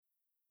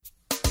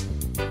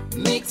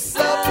Mix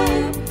up,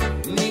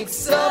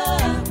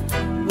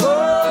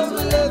 world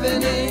we're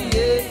living in,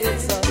 yeah,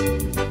 it's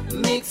a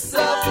mix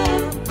up,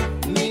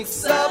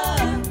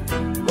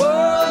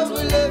 world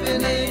we're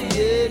living in,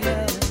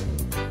 yeah.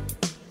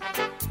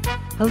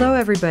 Hello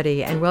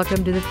everybody, and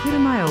welcome to the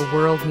Putumayo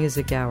World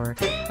Music Hour,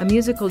 a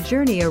musical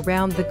journey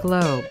around the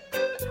globe.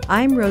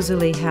 I'm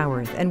Rosalie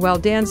Howarth, and while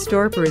Dan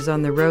Storper is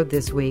on the road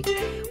this week,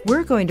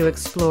 we're going to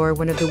explore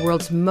one of the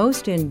world's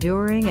most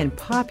enduring and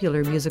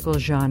popular musical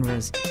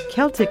genres,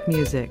 Celtic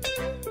music.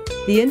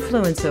 The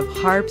influence of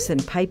harps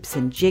and pipes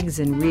and jigs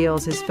and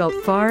reels is felt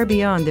far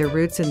beyond their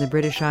roots in the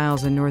British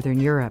Isles and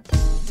Northern Europe.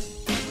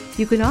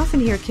 You can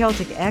often hear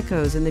Celtic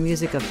echoes in the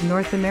music of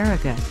North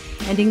America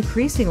and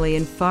increasingly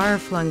in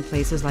far-flung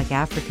places like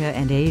Africa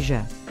and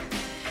Asia.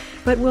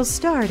 But we'll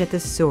start at the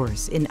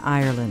source in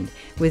Ireland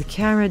with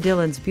Cara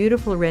Dillon's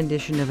beautiful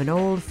rendition of an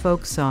old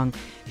folk song,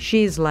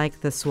 She's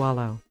Like the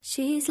Swallow.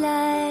 She's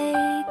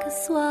like a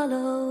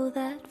swallow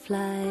that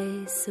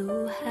flies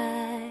so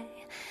high,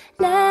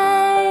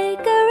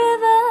 like a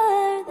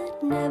river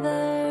that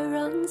never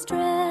runs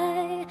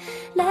dry,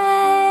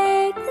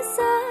 like the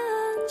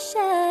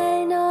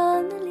sunshine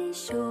on the lee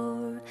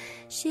shore.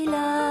 She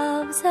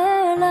loves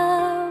her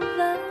love,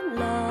 and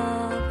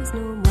love is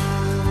no more.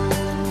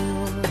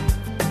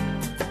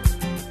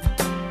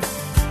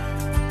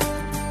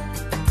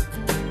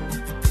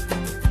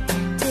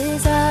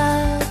 Tis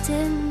out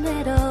in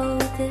meadow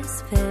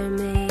this fair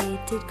maid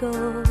did go,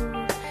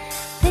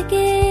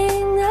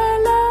 picking a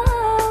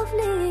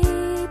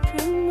lovely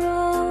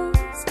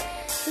primrose.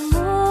 The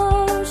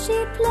more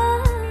she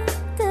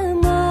plucked, the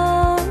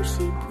more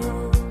she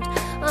pulled,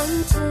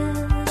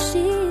 until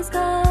she's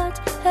got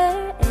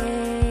her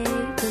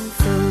apron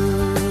full.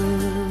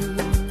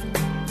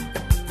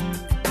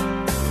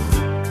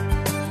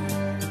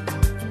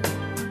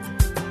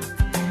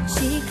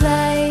 She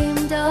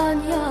climbed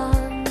on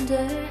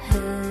yonder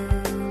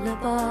hill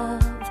above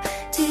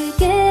to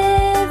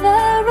give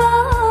a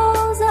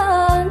rose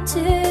unto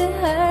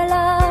her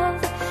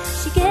love.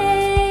 She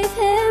gave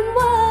him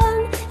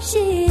one,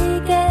 she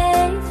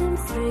gave him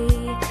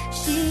three,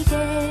 she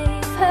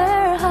gave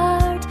her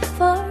heart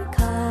for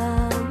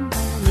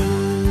company.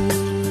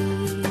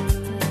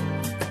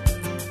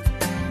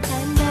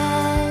 And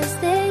as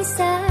they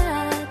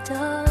sat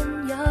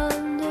on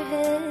yonder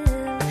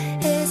hill,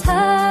 his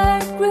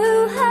heart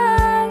grew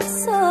hard,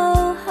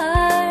 so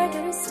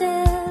harder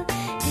still.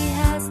 He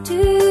has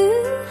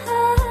two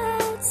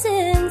hearts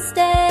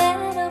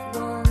instead of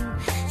one.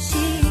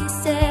 She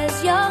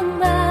says, young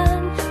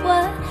man,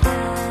 what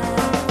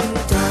have you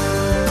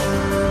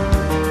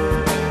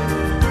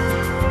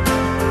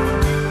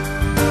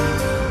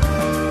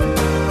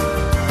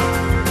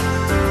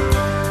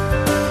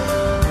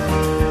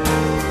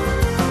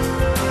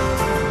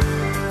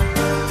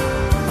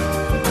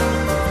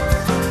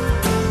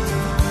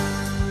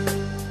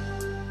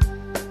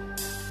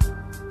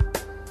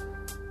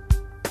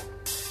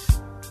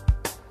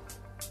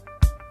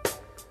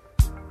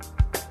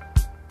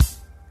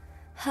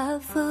How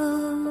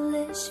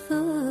foolish,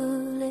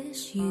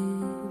 foolish you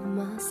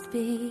must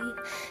be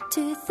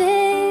to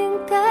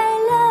think I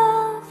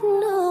love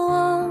no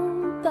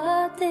one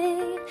but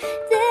thee.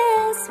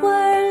 This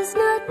world's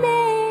not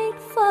made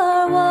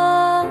for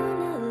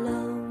one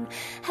alone.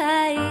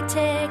 I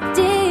take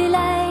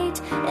delight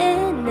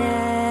in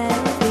everyone.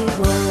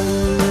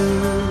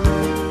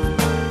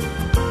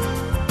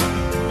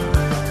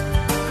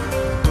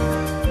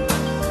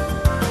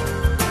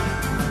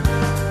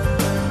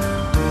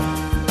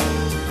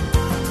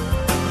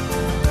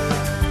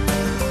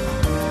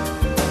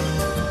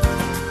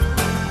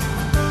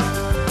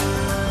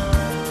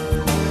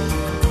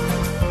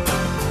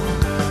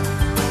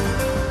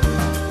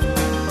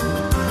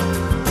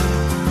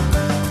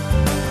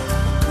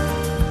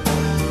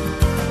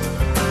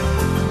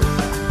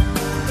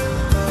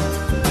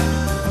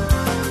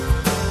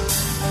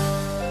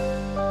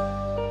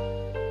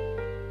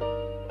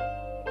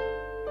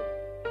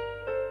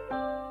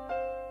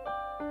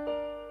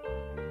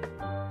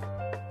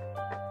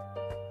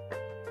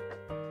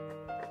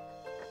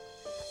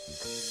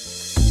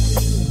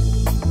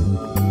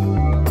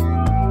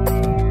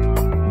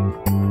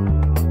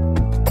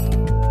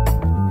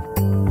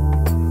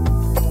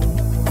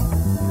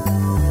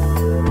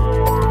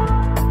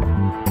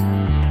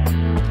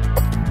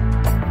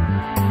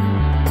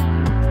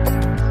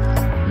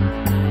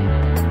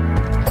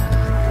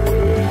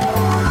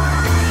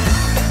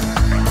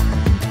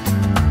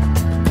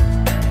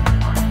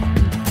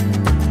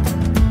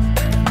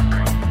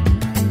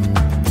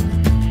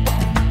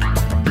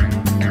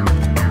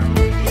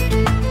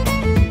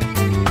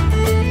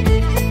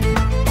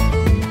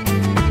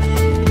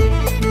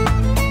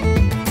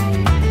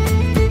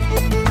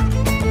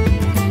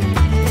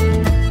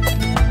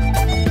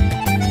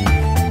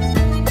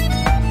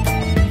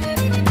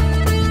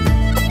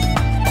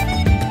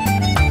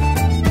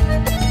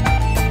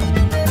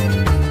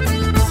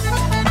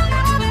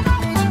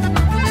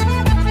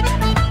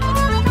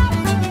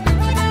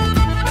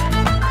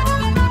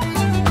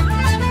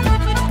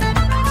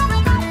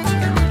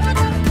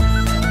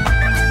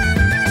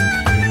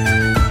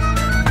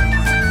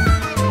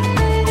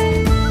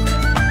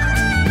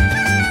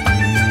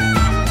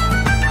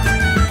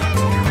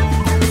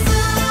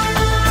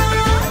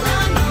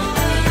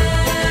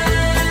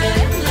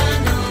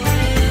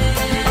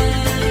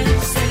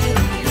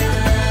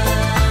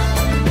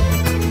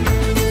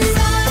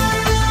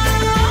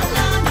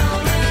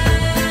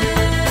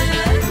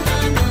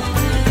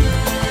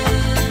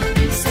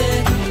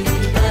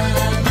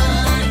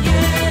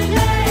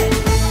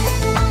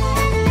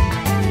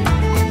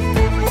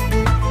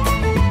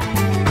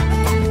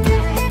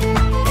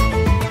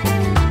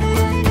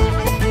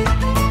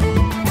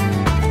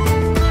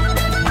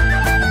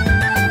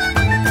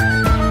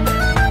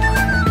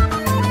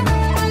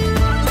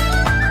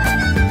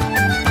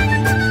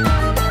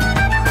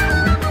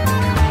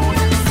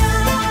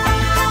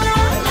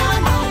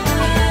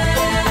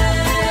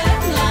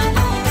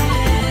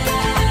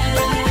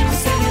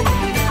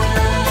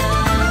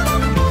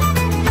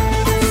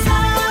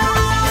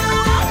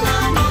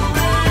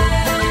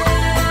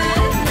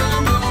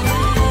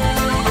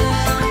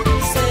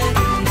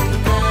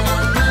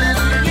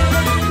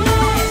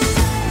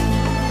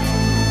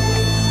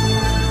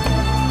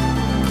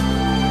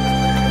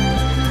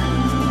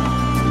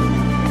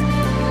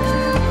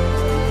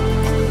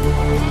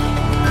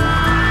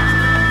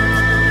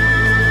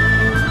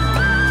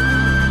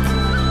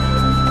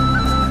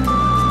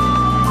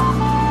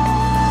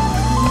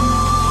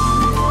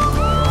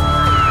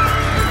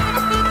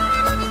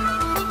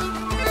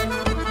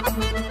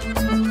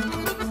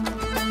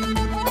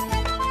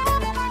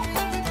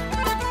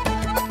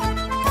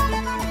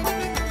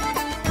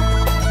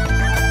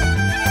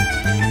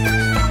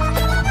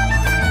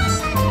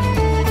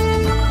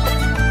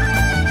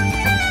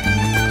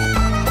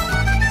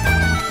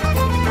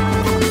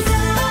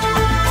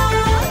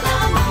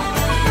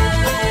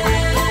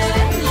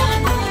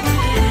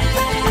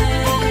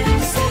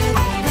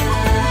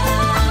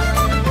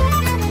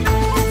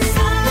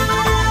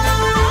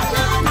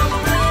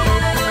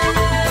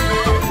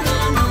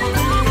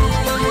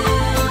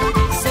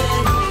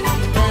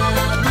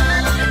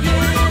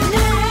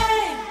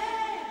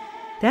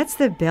 That's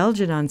the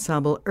Belgian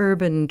ensemble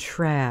Urban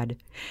Trad.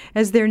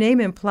 As their name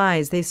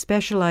implies, they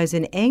specialize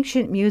in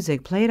ancient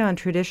music played on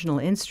traditional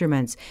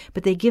instruments,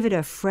 but they give it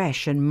a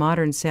fresh and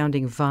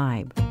modern-sounding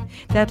vibe.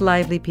 That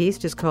lively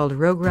piece is called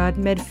Rodgrod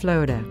Med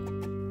Flode.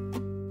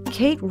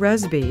 Kate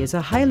Rusby is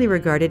a highly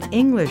regarded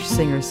English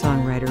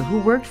singer-songwriter who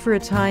worked for a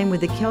time with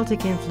the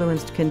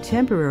Celtic-influenced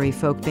contemporary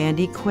folk band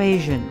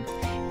Equation,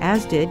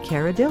 as did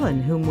Cara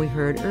Dillon, whom we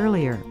heard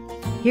earlier.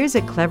 Here's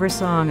a clever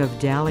song of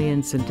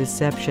dalliance and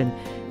deception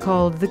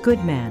called The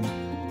Goodman.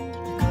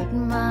 The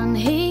Goodman,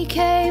 he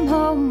came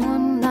home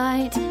one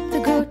night.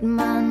 The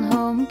Goodman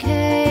home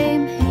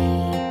came he.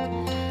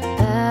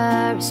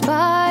 There he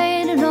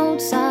spied an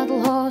old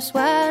saddle horse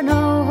where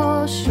no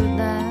horse should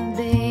there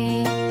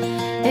be.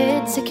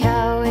 It's a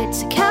cow,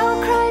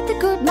 cried the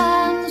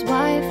Goodman's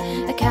wife.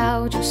 A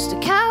cow, just a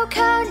cow,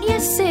 can't you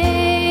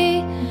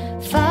see?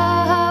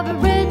 Far have I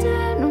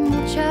ridden and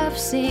much I've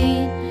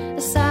seen.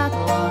 A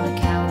saddle on a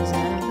cow has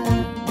never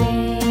been.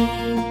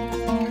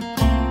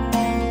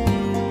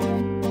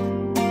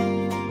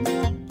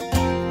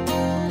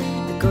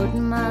 The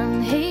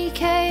Goodman, he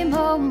came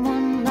home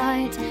one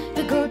night.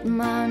 The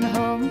Goodman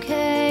home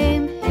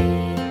came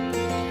he.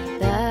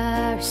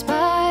 There he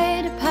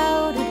spied a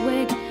powdered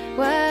wig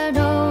where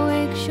no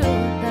wig should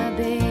there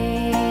be.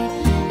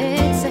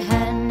 It's a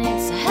hen,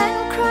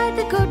 cried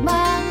the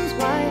Goodman's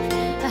wife.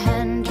 A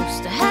hen,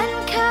 just a hen,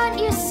 can't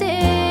you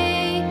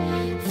see?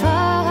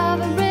 Far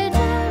have I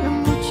ridden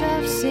and much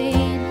I've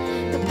seen.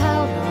 The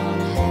powder on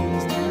a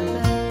hen's never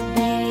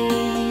been.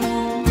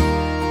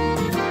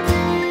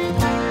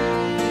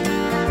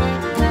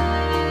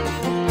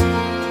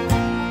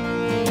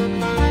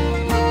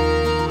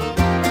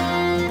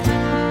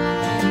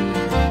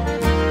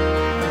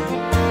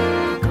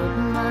 The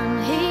Goodman,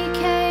 he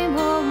came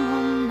home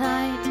one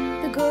night.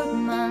 The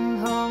Goodman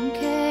home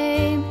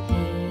came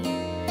he.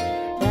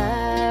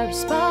 There he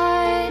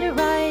spied a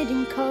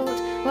riding coat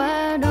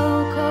where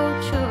no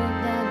coat should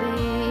there be.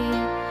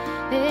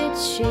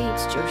 It's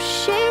sheets, just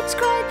sheets,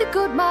 cried the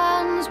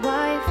Goodman's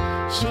wife.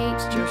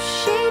 Sheets, just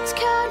sheets,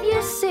 can't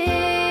you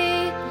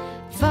see?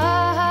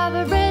 Far have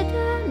I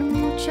ridden and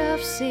much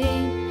I've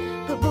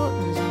seen, but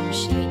buttons on the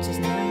sheets has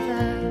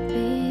never been.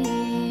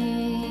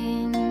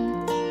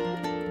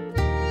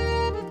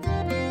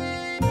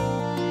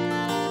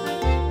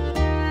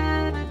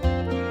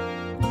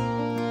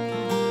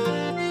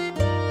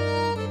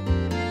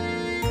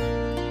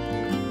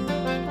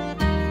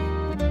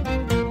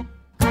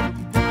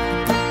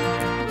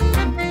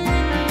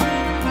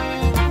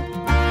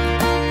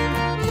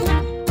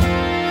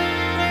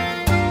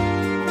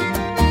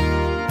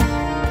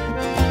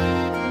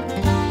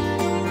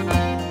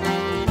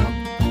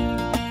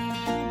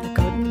 The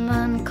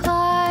Goodman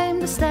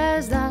climbed the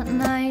stairs that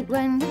night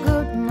when the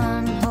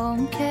Goodman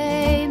home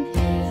came he.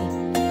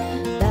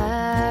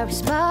 There he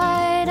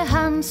spied a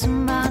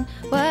handsome man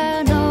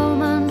where no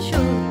man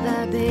should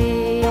there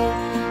be.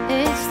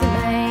 It's the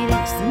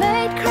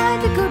maid,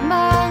 cried the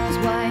Goodman's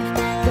wife.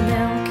 The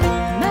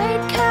milking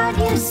maid, can't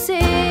you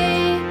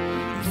see?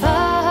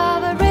 Far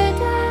have I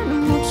ridden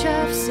and much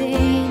I've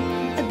seen.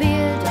 A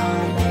beard on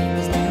a maid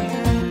has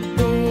never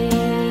been.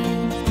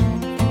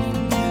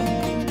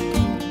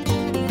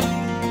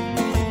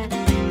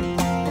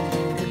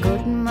 The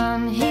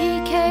Goodman,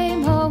 he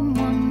came home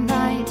one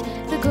night.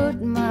 The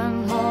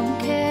Goodman home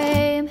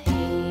came he.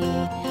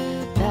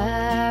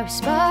 There he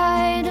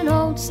spied an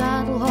old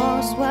saddle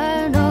horse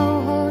where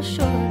no horse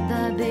should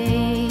there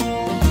be.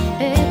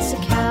 It's a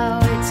cow,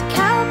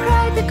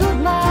 cried the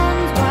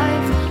Goodman's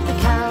wife. A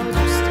cow,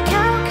 just a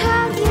cow,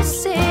 can't you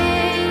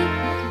see?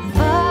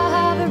 Far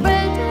have I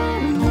ridden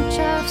and much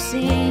I've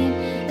seen.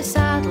 A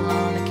saddle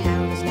on a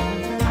cow has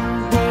never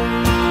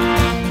been.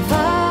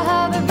 Far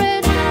have I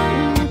ridden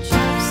and much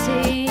I've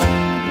seen.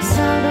 A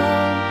saddle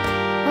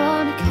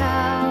on a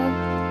cow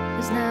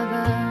has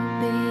never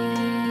been.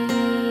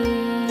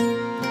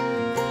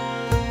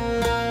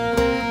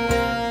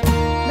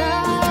 La,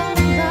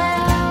 la,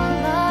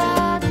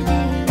 la,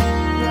 dee,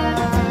 la,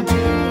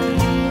 dee,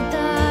 da, la,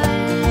 la, la,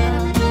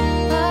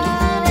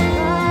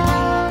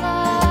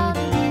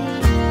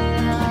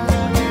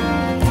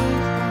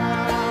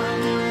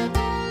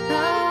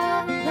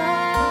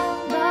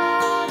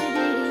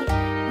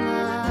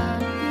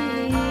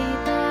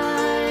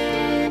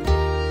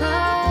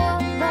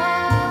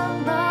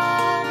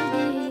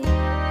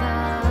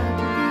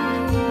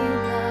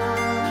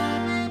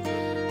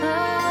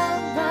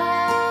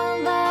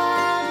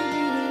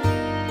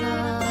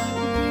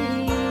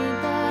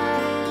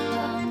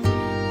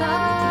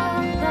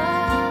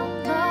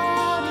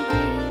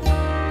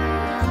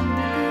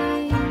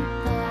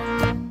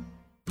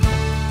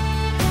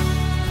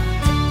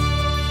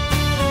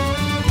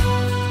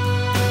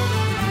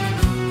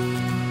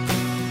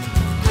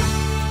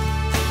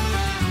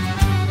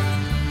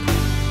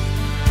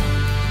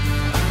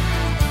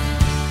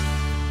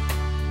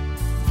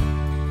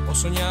 Ho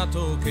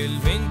sognato che il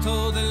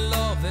vento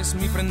dell'Ovest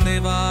mi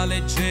prendeva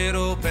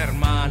leggero per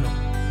mano,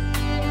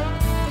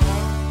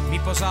 mi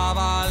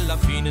posava alla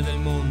fine del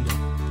mondo,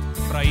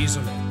 fra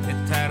isole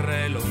e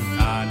terre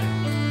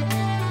lontane.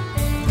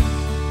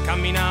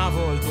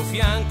 Camminavo al tuo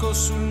fianco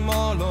sul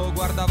molo,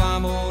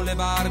 guardavamo le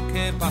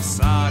barche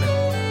passare.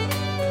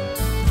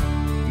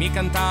 Mi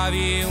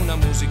cantavi una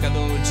musica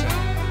dolce,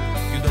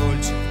 più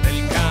dolce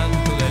del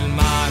canto del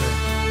mare.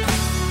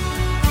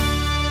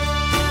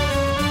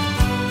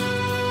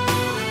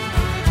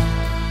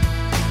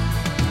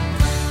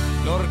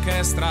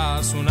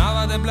 L'orchestra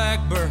suonava The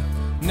Blackbird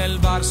nel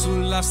bar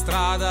sulla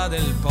strada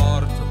del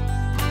porto.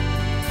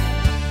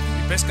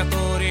 I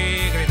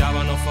pescatori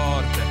gridavano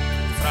forte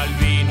fra il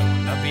vino,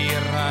 la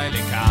birra e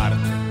le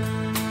carte.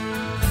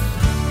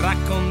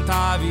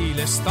 Raccontavi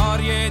le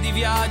storie di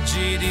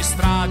viaggi, di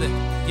strade,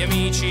 di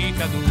amici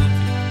caduti,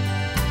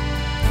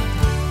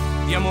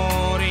 di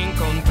amori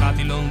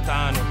incontrati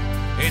lontano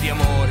e di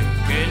amori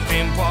che il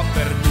tempo ha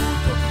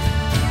perduto.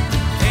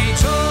 E i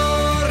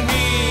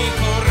giorni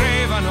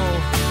correvano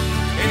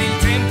ed il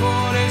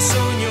tempo nel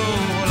sogno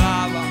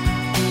volava.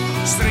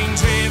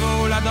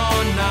 Stringevo la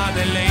donna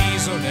delle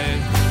isole,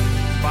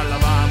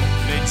 ballavamo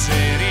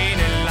leggeri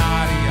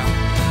nell'aria.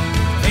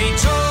 E i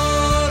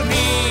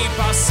giorni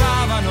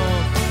passavano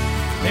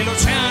e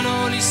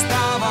l'oceano li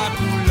stava a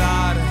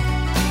cullare.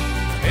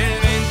 E il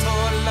vento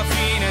alla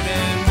fine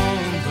del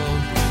mondo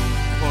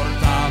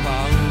portava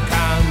un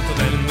canto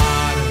del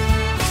mare.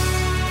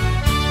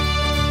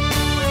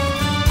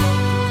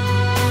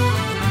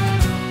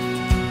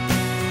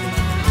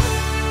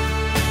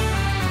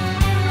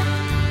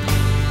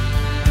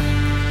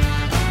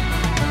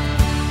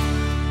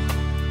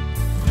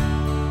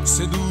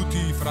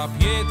 Seduti fra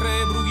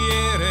pietre e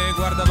brughiere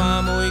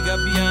guardavamo i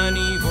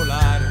gabbiani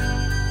volare.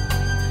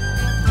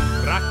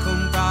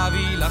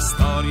 Raccontavi la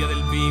storia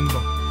del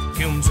bimbo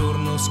che un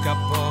giorno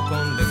scappò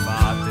con le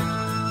fate.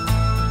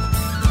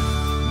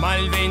 Ma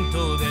il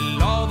vento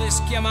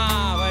dell'ovest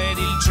chiamava ed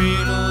il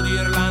cielo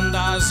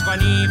d'Irlanda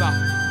svaniva.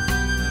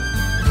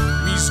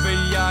 Mi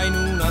svegliai in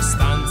una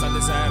stanza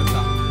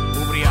deserta,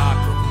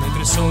 ubriaco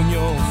mentre il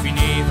sogno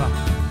finiva.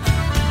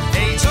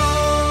 E i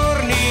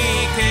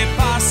giorni che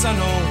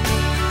passano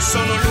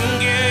sono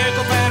lunghi e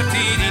coperti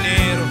di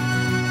nero.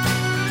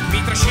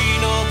 Mi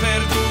trascino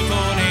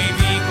perduto nei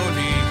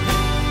vicoli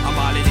a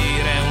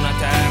maledire una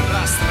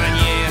terra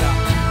straniera.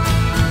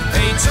 E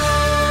i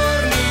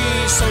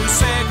giorni son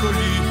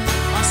secoli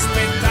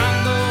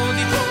aspettando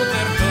di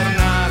poter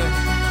tornare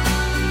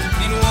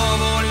di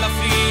nuovo alla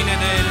fine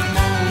del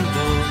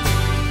mondo,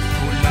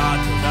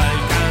 cullato dal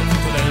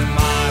canto del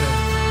mare.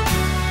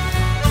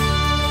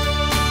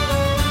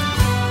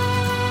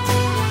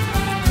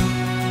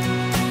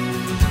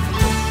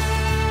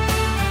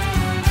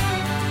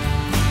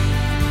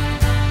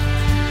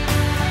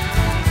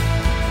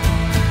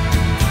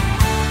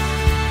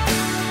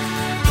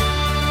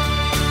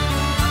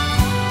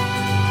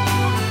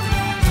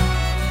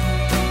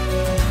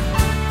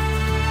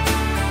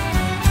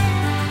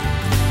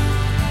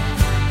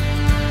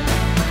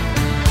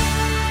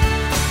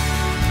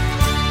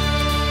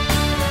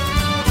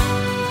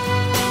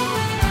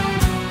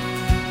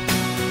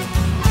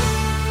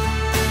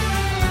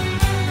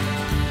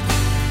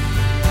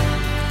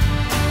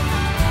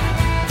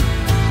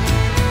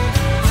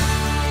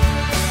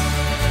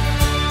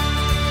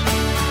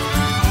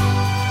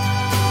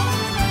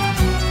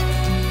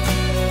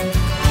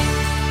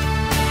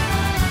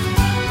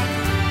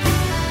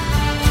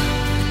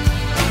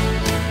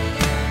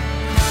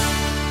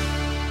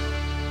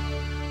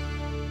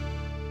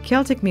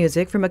 Celtic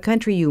music from a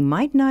country you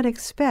might not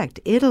expect,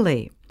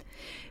 Italy.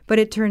 But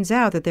it turns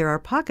out that there are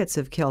pockets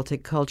of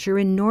Celtic culture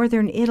in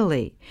northern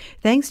Italy,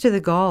 thanks to the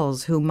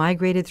Gauls who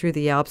migrated through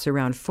the Alps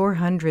around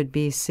 400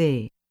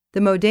 BC.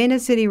 The Modena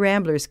City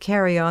Ramblers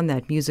carry on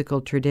that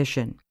musical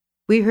tradition.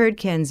 We heard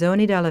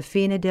Canzone dalla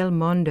fine del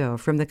mondo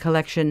from the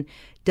collection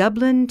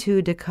Dublin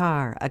to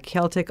Dakar, a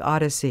Celtic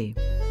Odyssey.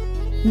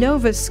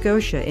 Nova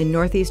Scotia in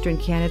northeastern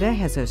Canada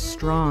has a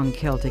strong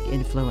Celtic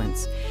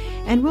influence,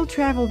 and we'll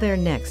travel there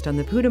next on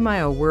the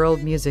Putumayo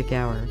World Music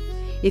Hour.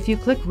 If you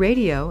click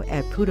radio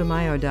at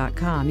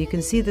putumayo.com, you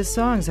can see the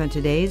songs on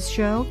today's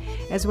show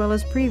as well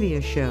as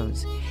previous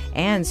shows,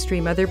 and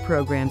stream other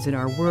programs in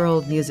our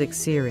World Music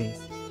series.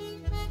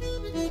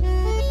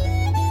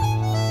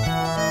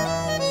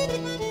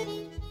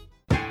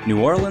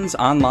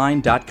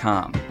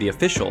 NewOrleansOnline.com, the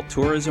official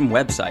tourism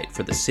website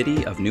for the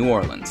city of New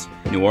Orleans.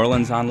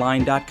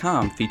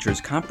 NewOrleansOnline.com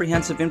features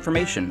comprehensive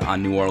information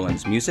on New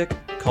Orleans music,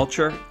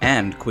 culture,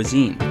 and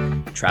cuisine.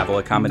 Travel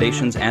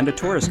accommodations and a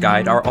tourist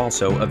guide are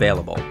also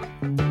available.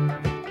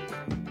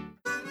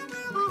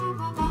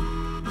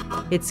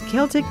 It's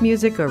Celtic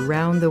music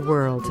around the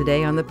world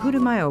today on the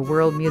Putumayo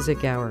World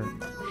Music Hour.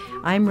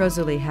 I'm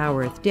Rosalie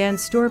Howarth. Dan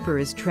Storper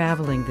is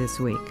traveling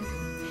this week.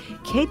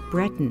 Cape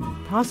Breton,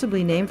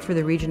 possibly named for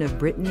the region of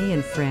Brittany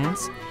in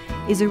France,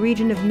 is a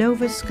region of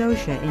Nova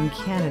Scotia in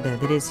Canada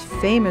that is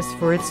famous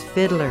for its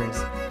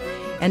fiddlers.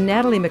 And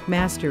Natalie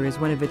MacMaster is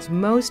one of its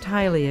most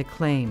highly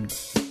acclaimed.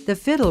 The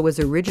fiddle was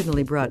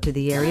originally brought to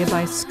the area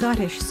by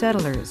Scottish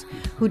settlers,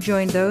 who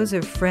joined those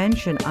of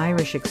French and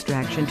Irish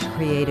extraction to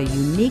create a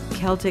unique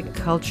Celtic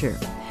culture.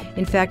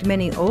 In fact,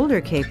 many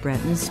older Cape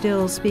Bretons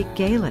still speak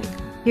Gaelic.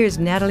 Here's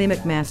Natalie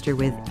MacMaster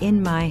with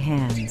In My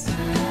Hands.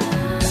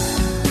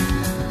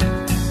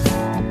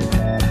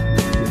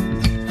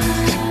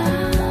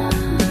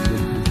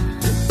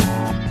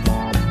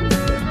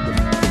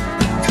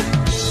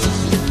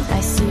 I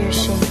see your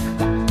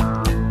shape,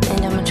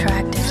 and I'm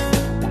attracted.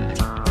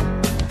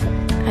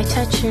 I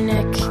touch your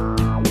neck,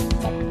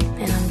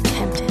 and I'm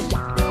tempted.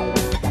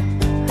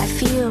 I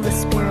feel the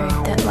spirit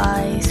that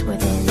lies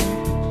within,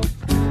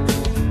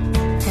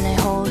 and I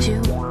hold you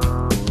in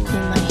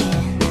my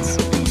hands.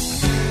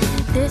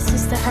 This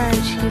is the heart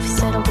you've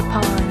settled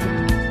upon,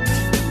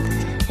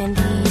 and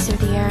these are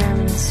the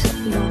arms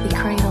you'll be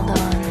cradled on.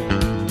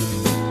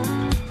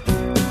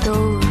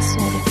 Those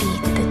are the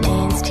feet that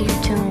dance to your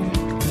tune,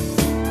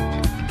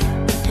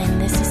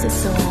 and this is the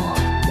soul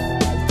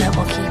that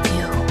will keep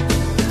you.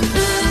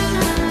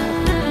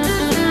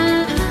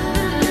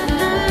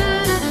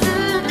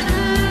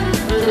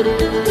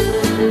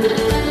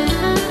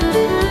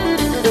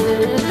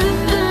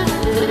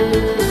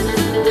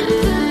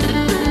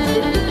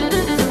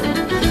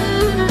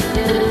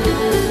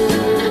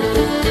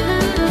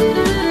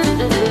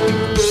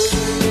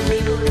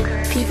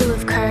 People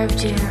have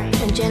carved you,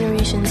 and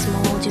generations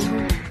mold you.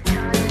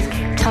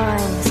 Time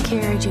has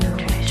carried you,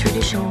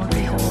 tradition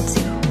beholds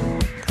you.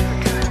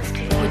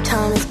 What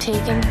time has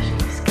taken,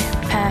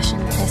 passion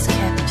has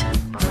kept.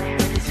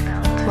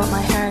 What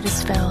my heart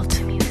has felt,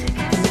 the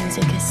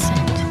music has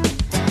sent.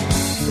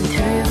 And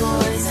through your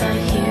voice I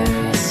hear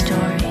your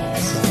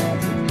stories,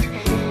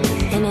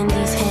 and in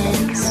these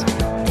hands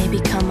they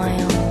become my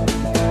own.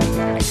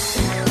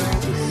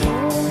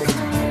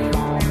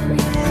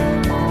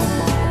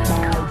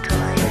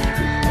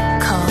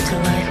 Call to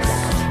life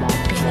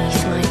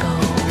beneath my bow.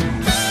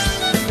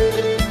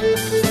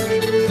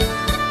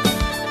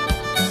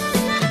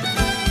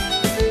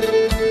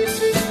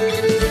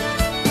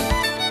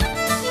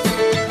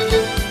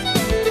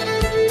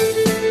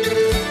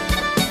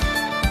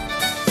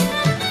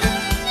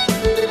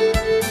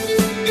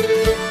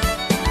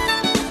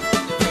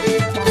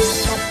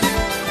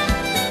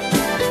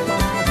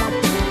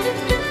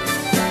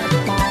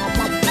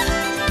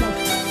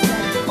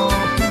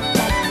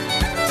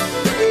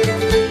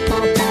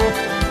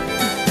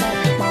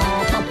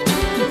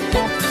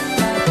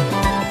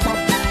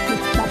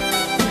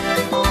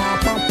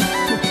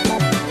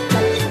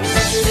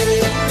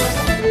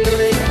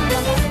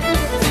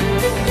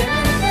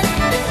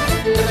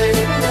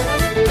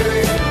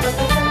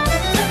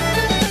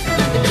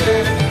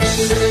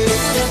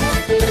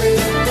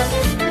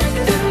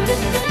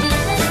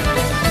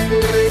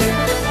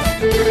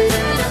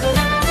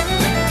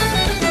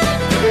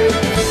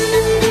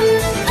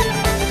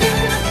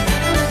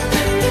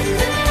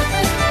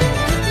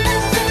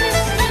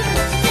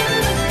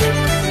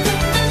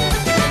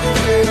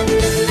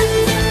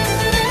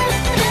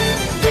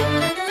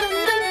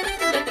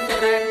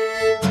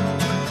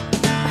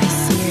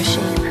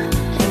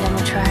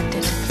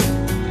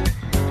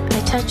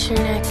 Touch your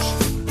neck,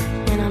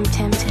 and I'm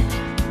tempted.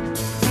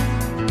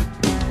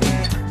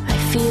 I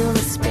feel the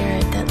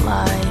spirit that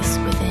lies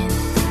within,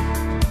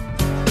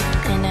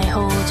 and I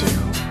hold you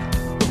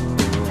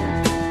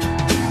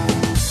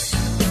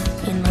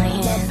in my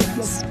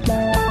hands.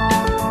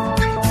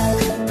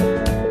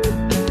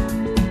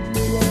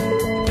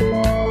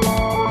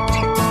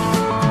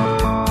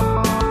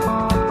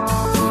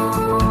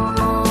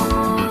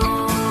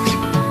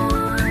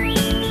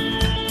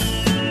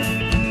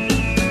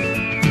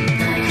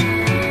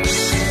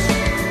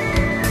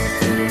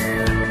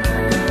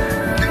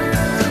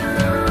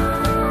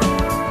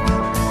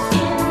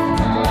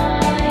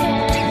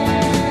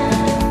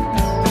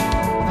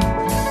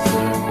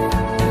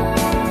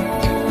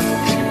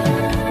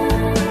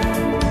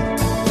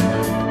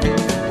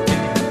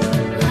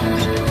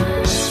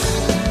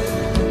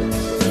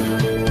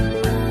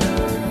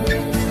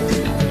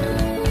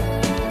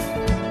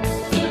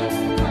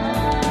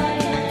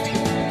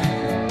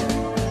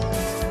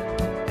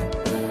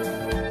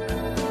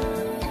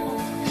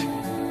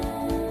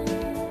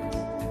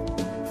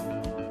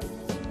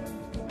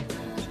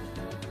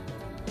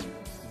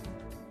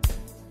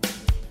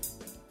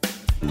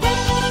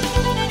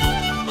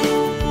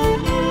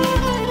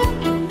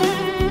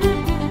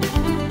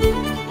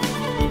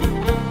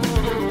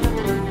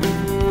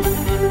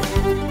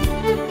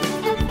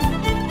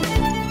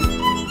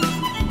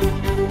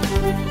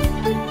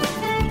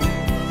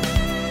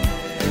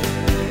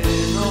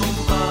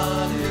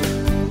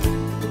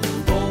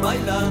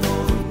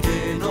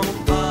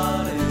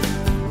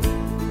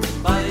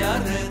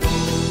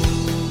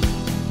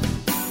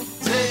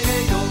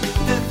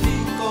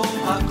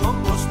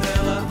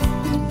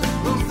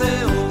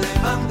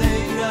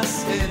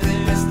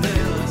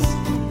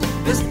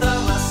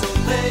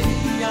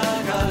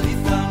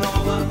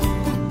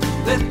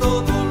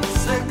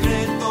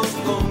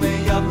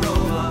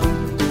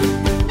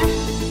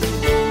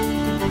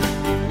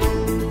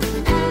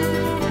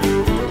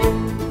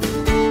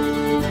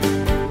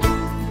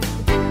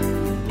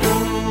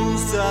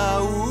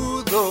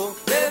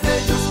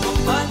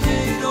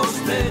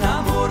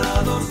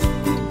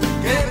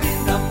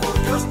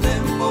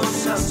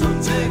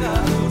 Son Chegados.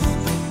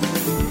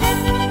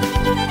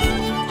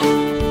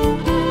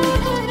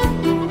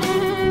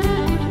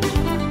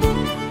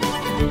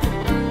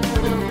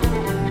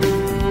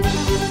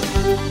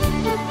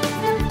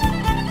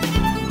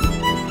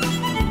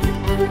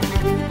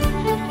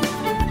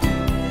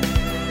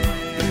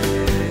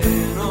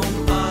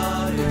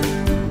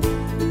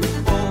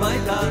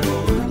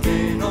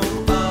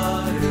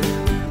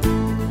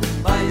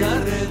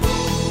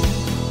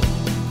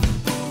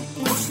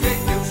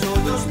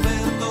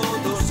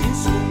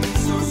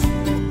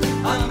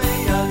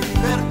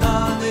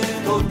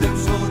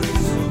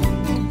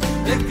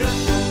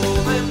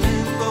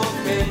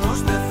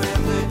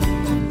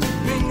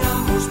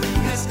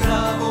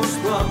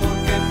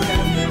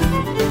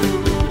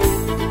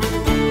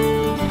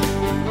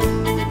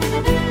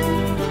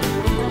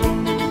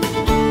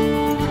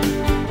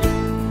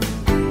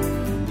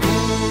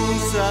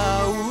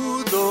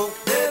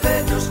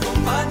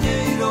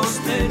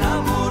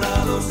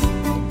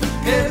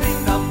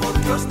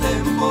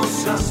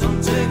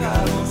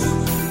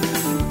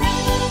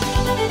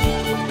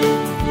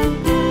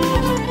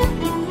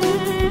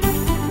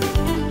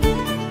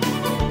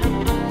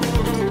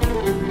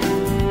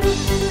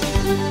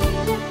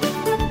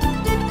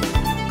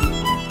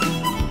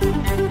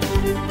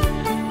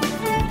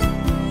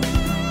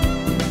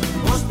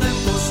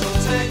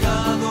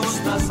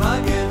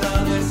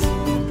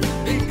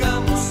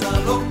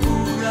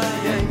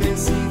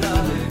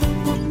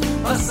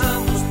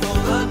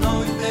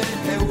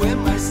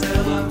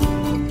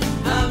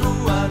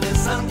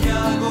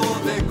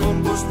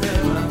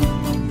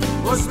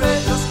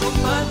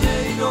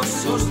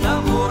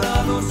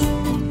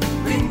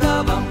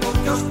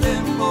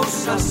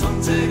 Salsa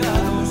Son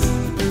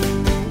Chegados.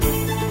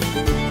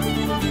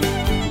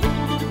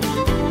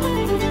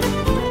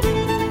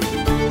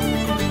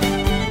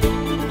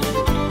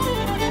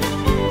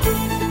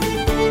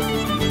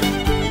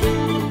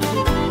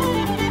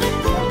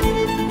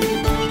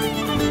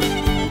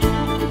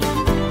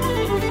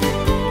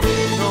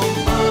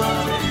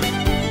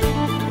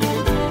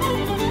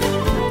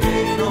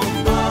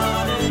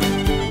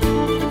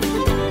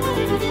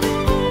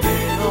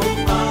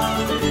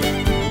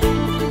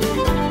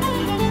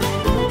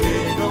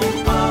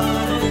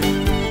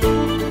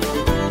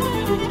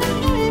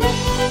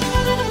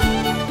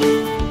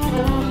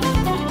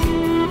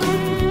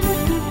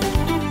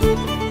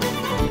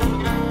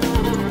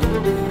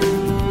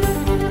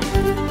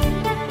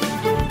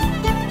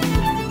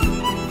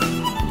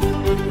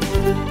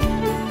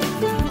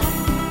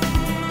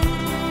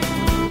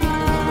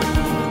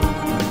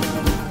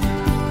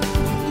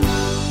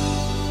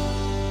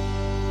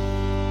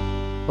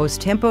 Os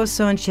Tempos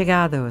Son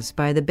Chegados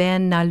by the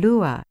band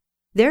Nalua.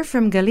 They're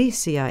from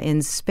Galicia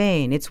in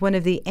Spain. It's one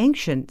of the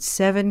ancient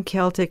 7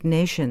 Celtic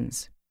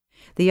nations.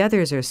 The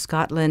others are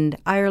Scotland,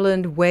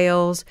 Ireland,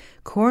 Wales,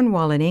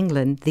 Cornwall in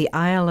England, the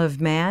Isle of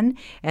Man,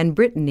 and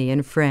Brittany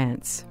in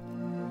France.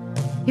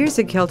 Here's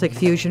a Celtic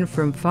fusion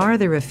from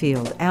farther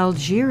afield,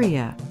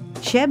 Algeria.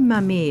 Cheb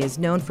Mami is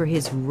known for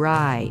his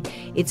rye.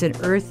 It's an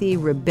earthy,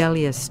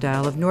 rebellious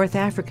style of North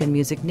African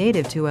music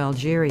native to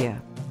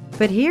Algeria.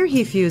 But here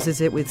he fuses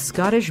it with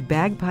Scottish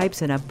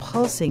bagpipes and a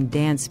pulsing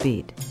dance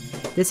beat.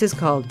 This is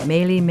called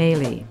Meili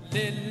Meili.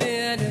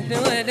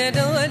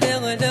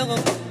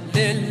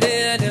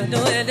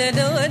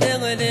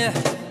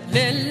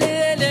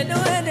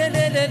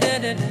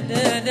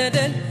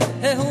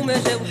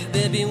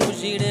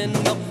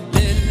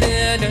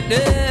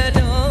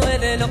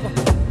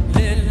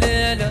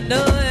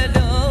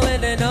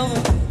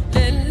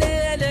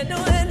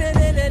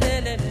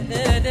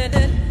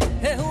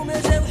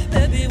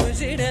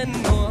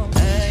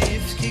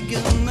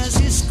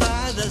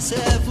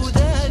 سافو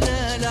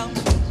دلالا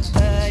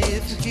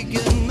يفكي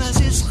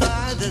قماس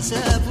يسقع ذا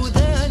سافو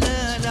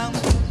دلالا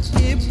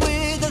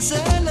يبوي ذا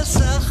سال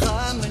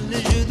السخا من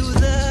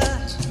الجدوذا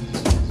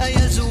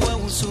أيا زوا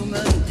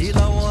وسومان دي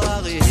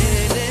لوراغي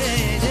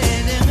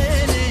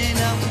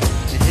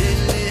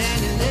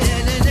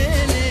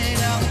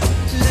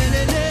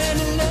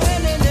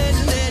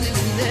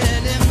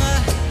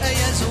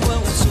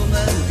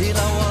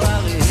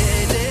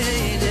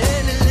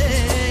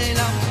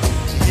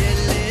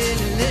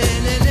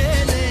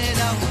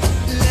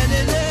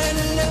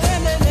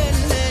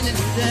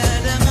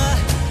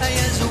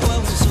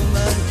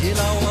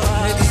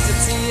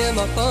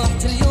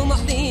طاحت اليوم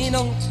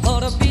علينا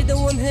ربي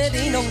دومها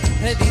لينا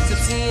هذه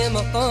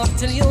تبسيمة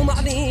طاحت اليوم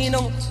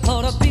علينا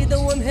ربي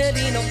دومها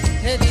لينا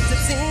هذه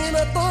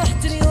تبسيمة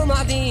طاحت اليوم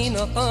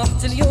علينا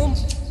طاحت اليوم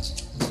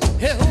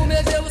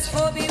هما جاو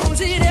صحابي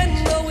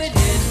وجيراننا وليل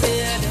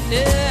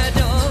لا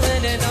لا لا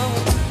لا لا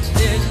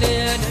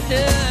لا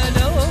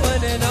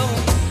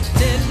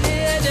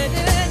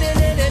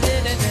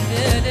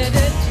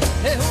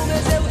لا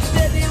هما جاو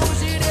حبابي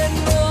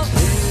وجيراننا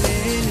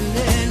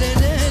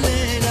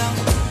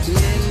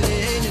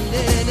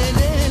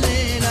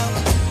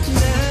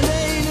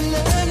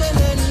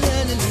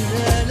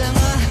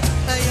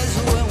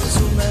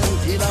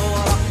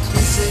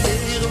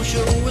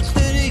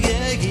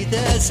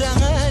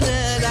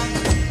سغلالا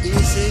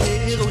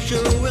يسير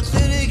وشوق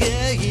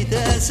ترقاقي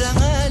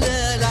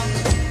تسغلالا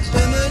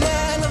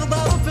بملا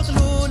الغضب في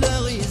قلولا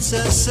غيس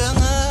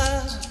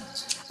السغا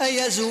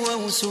أيا زوا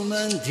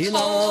وسومان ديلا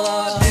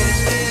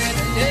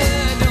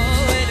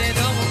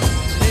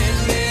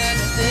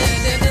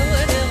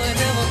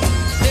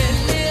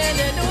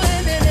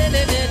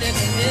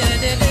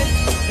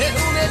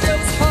هما جاو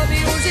صحابي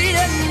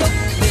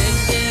وجيراننا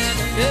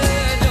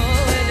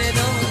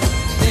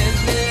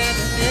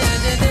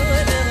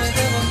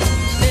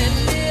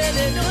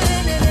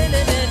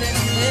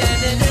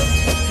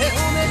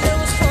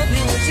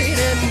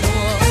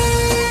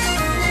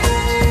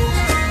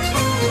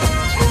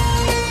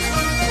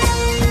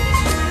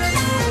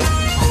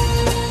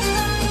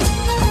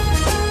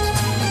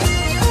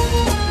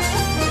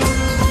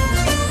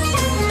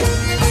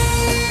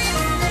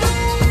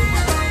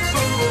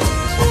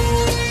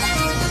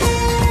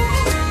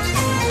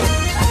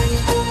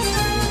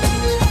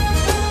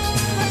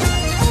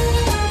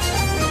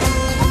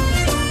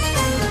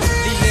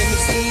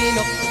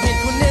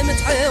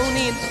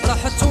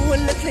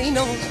تولت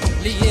لينا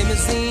ليام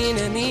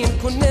الزينة مين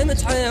كنا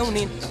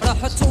متعاونين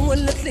راحت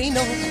تولت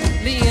لينا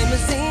ليام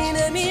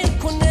الزينة مين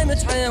كنا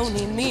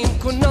متعاونين مين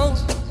كنا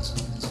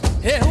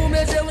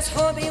هما جاو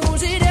صحابي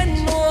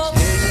وجيراننا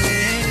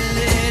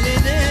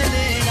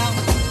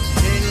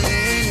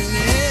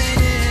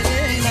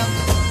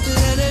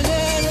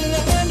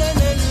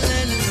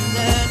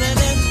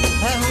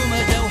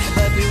هما جاو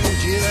حبابي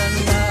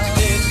وجيراننا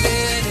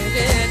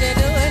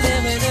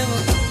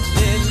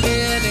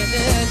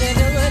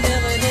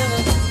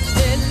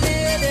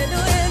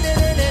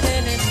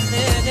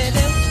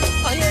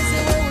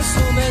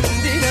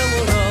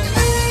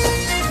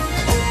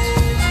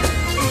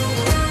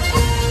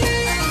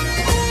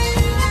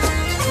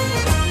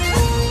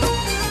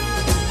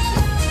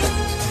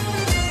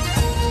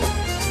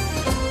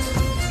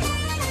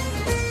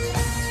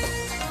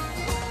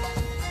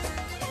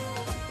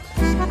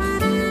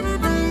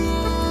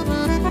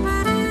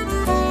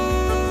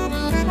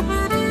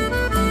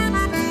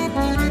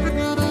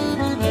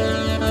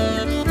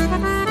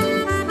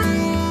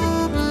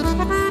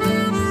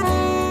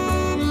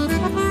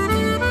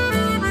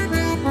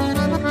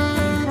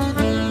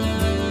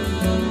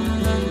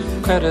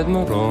Chered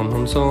maron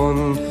hon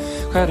son,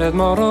 chered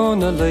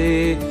maron a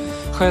lay,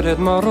 chered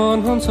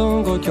maron hon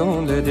son go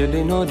tion de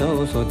Dilin o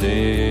dos o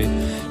de,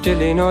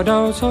 Dilin o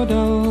dos o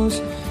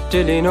dos,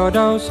 Dilin o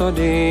dos o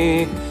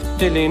de,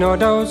 Dilin o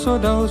dos o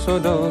dos o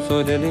dos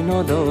o Dilin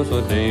o dos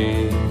o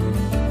de.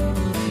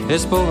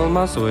 Espohol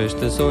mas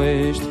oeste,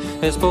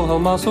 espohol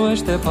mas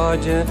oeste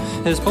padzie,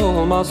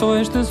 espohol mas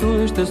oeste,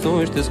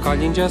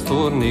 scalin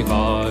gestor ni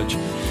vaj.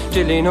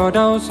 Dilin o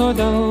dos o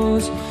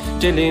dos,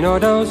 Dilin o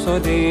dos o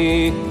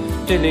de,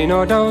 Dilin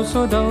o dos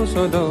o dos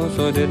o dos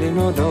o Dilin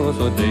o dos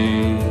o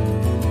de.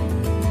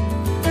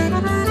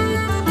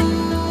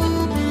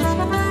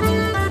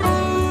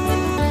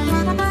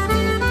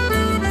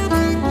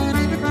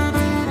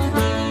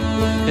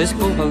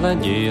 Espohol a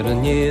nir,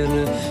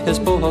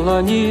 espohol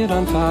a nir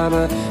an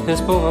fara,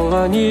 espohol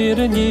a nir,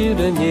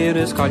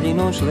 scalin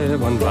on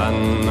schlev an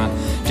van.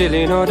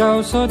 Dilin o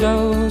dos o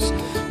dos,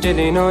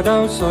 Dilin o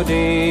dos o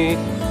de,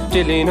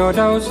 Dilin o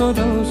dos o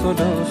dos o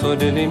dos o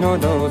Dilin o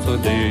dos o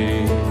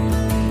de.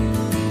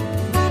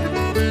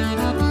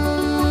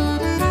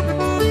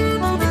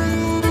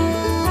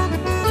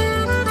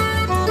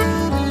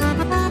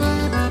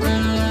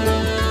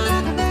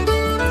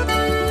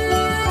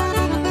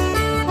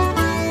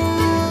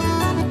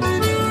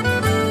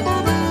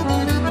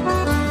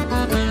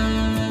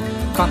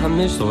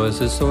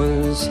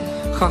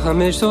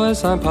 Chachamish so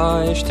es ein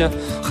Paiste,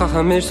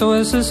 Chachamish so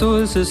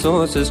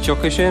es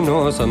Chokish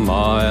nos an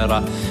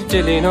Maira.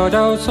 Dilin o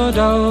dos o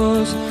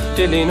dos,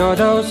 Dilin o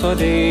dos o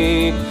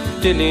de,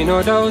 Dilin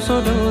o dos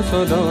o dos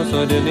o dos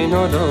o Dilin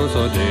o dos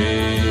o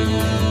de.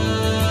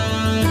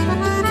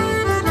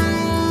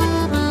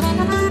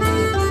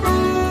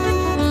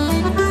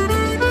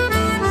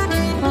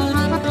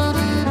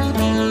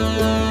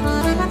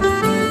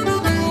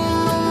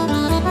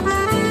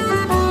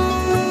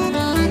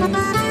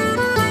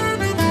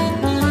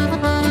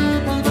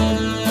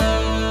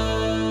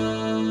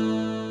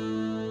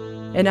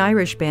 An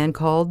Irish band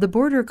called the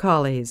Border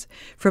Collies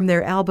from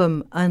their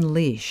album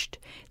Unleashed.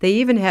 They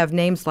even have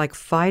names like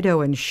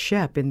Fido and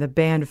Shep in the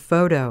band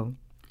photo.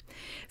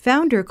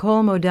 Founder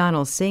Colm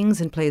O'Donnell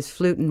sings and plays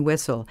flute and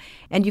whistle,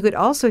 and you could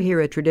also hear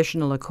a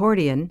traditional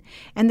accordion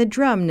and the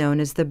drum known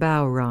as the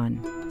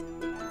bowron.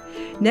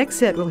 Next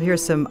set we'll hear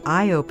some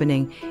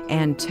eye-opening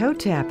and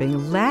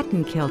toe-tapping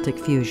Latin Celtic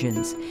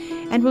fusions,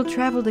 and we'll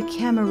travel to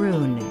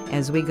Cameroon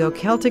as we go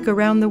Celtic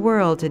around the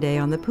world today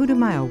on the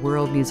Putumayo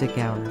World Music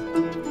Hour.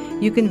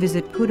 You can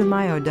visit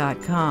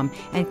putumayo.com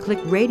and click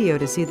radio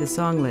to see the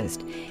song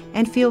list,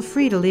 and feel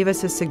free to leave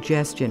us a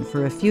suggestion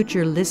for a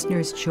future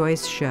Listener's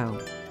Choice show.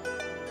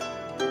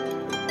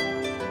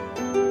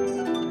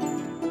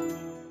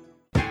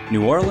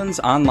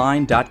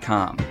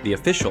 NewOrleansOnline.com, the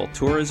official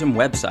tourism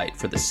website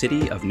for the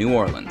city of New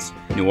Orleans.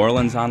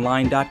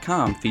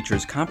 NewOrleansOnline.com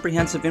features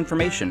comprehensive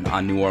information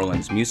on New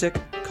Orleans music,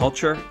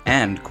 culture,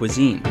 and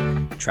cuisine.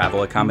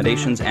 Travel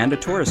accommodations and a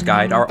tourist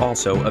guide are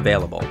also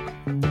available.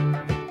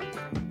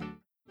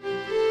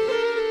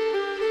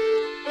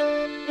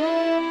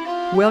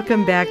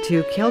 Welcome back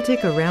to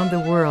Celtic Around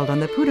the World on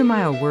the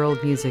Putumayo World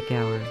Music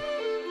Hour.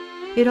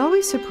 It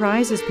always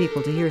surprises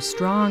people to hear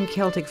strong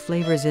Celtic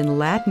flavors in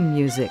Latin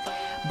music,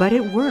 but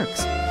it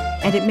works.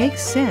 And it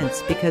makes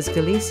sense because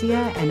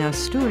Galicia and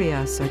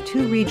Asturias are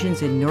two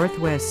regions in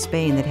northwest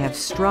Spain that have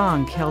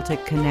strong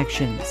Celtic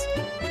connections.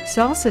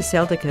 Salsa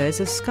Celtica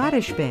is a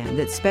Scottish band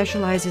that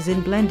specializes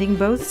in blending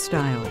both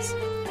styles.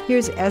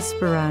 Here's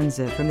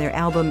Esperanza from their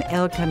album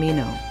El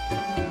Camino.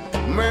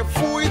 Me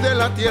fui de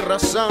la Tierra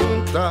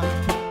Santa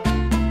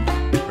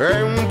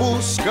en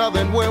busca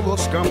de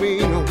nuevos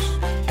caminos,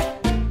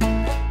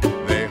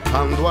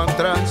 dejando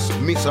atrás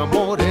mis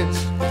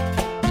amores.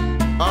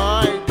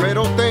 Ay,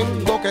 pero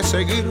tengo que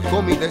seguir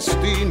con mi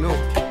destino.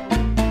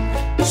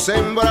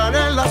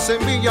 Sembraré la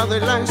semilla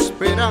de la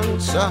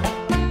esperanza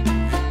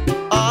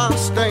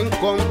hasta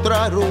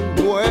encontrar un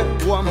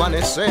nuevo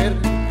amanecer.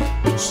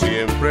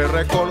 Siempre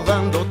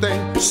recordándote,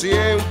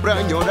 siempre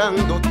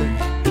añorándote.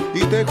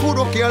 Y te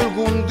juro que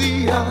algún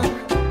día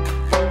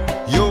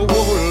yo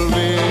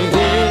volveré.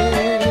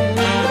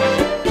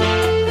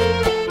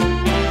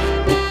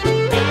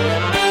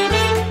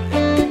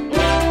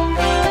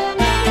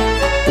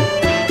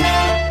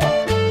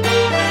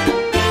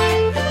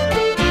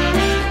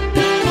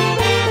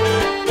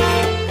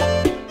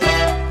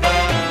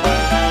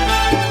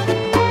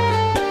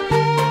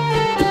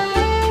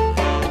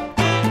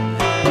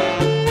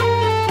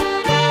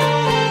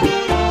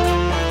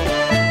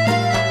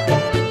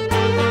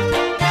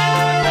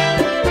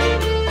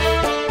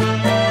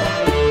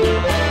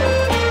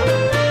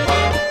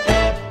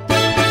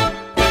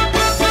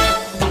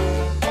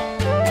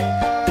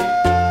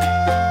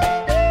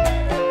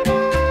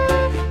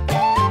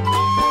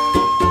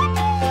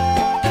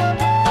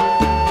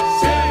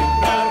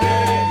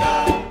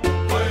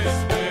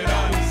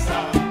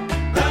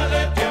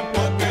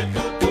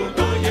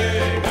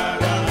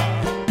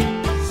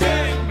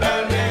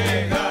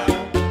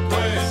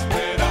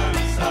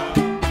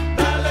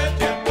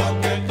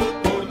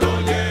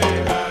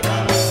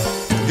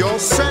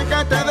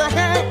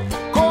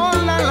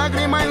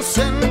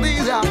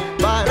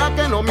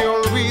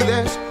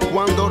 olvides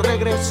cuando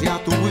regrese a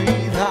tu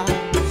vida.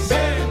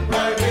 Siempre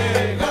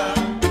riega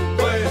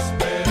tu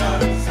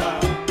esperanza,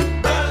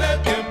 dale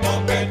tiempo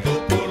que tu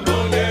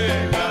turno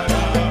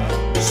llegará.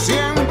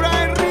 Siempre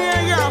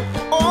riega,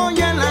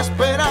 oye la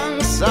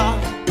esperanza,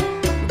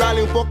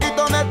 dale un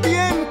poquito de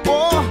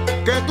tiempo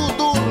que tu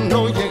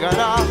turno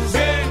llegará.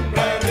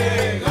 Siempre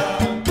riega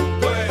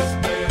tu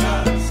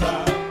esperanza,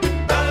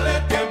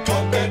 dale tiempo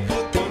que tu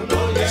turno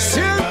llegará.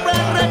 Siempre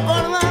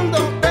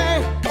recordándote,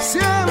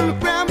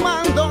 siempre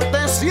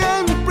amándote,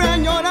 siempre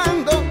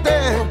añorándote,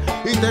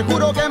 y te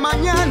juro que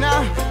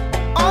mañana,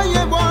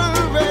 oye,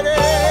 volveré.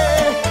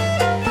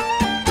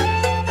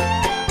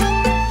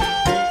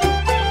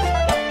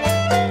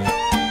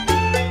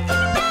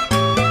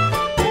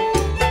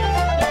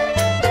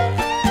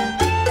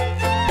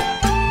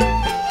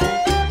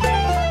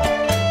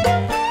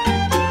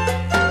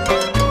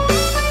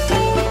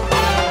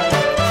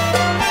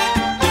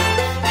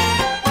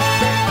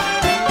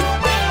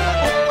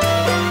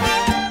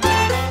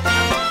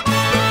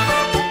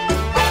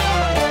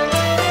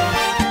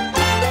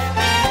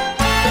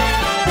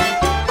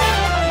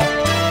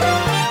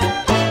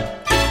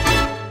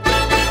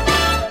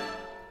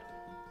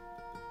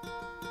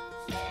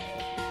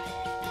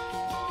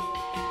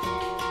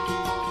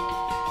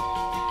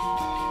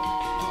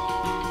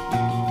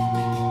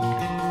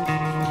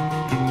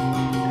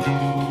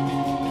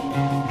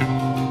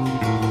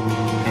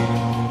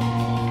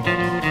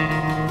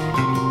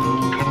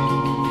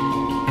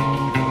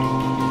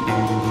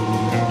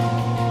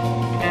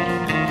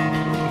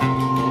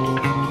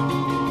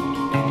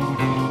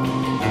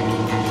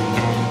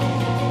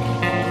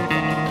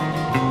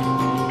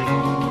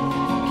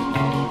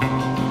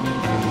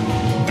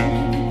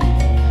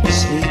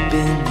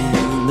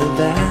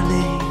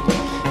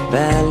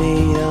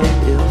 Valley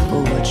of ill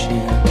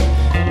fortune,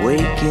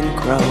 waking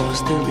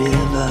across the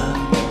river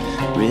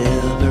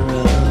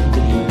of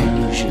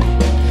delusion.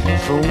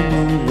 Full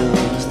moon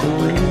loves the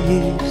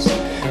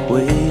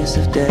waves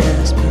of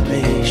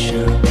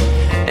desperation.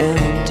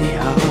 Empty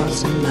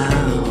hearts and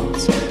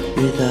mouths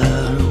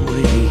without a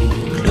way.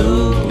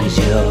 Close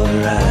your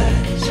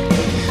eyes,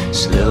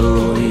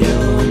 slow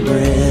your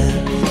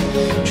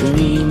breath,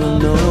 dream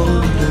of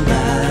northern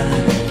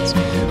lights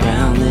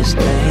round this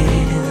land.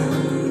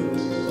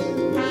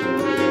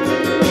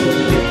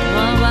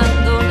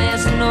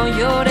 No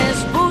llores,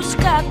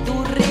 busca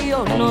tu río,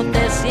 no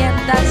te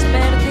sientas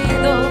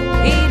perdido,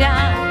 gira,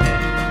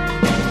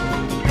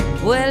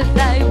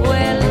 vuelta y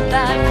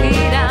vuelta,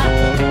 gira,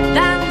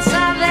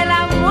 danza de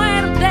la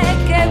muerte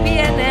que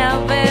viene a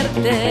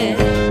verte,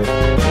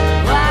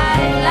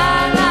 baila.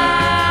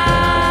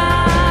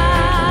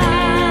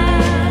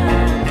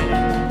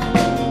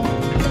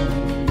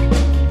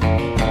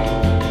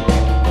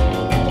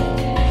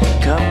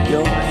 Cup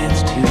your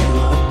hands to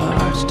a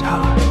parched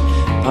heart,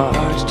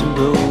 parched and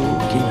broken.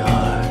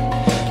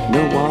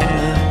 No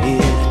water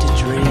here to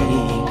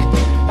drink,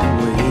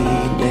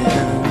 way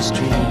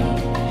downstream.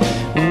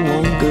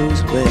 One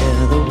goes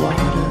where the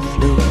water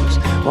flows,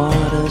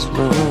 water's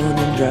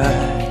running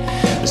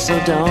dry. So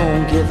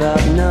don't give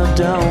up, no,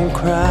 don't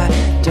cry,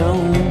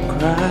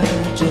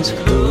 just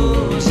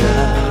close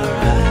our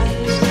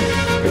eyes.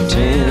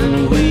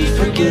 Pretend we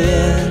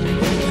forget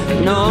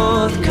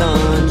North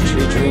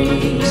Country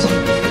dreams,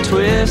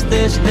 twist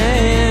this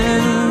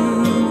dance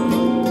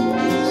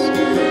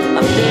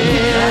of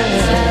death.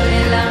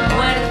 De la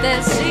muerte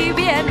si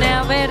viene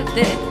a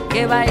verte,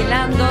 que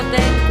bailando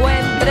te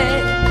encuentre,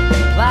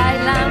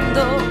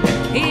 bailando,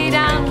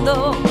 girando,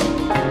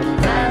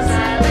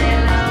 danza de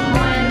la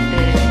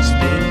muerte.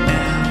 Spin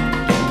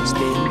round,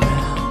 spin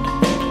round,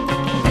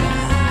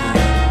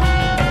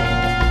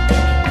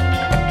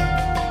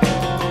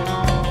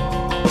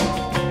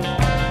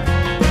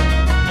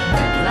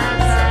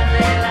 danza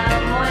de la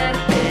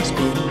muerte.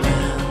 spin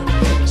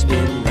round,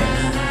 spin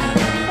round.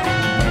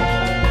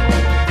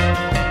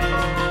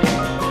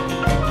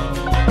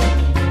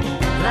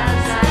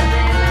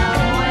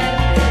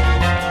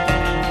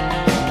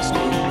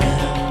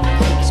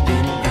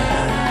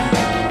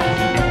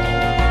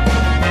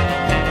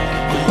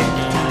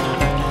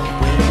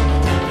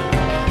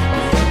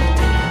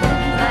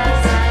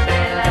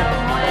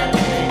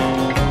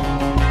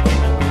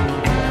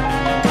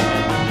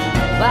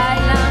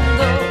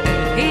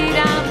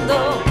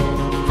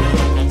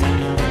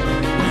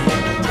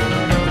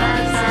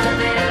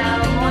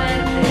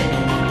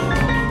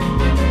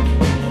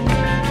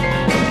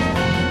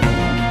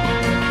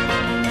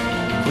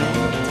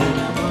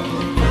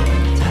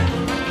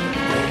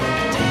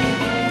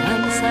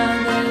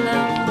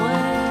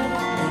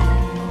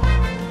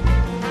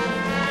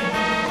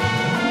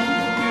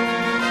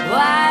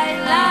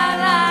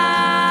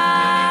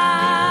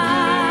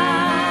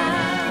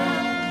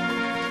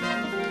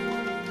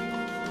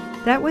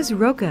 That was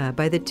Roka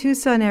by the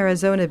Tucson,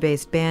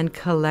 Arizona-based band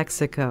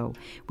Calexico,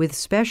 with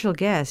special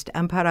guest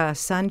Amparo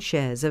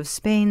Sanchez of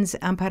Spain's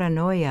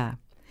Amparanoia.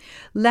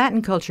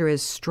 Latin culture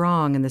is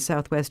strong in the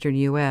southwestern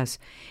U.S.,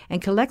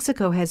 and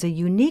Calexico has a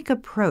unique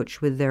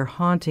approach with their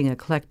haunting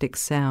eclectic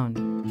sound.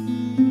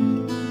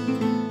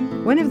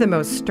 One of the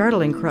most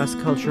startling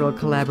cross-cultural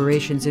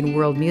collaborations in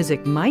world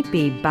music might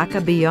be Baka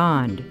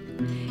Beyond.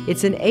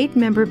 It's an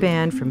 8-member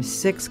band from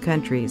 6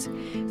 countries,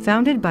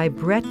 founded by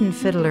Breton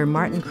fiddler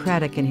Martin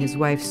Craddock and his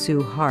wife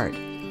Sue Hart.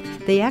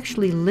 They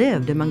actually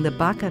lived among the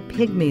Baka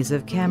Pygmies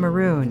of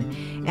Cameroon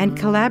and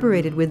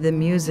collaborated with them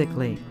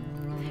musically.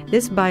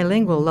 This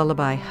bilingual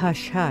lullaby,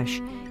 Hush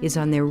Hush, is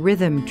on their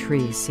Rhythm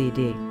Tree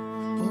CD.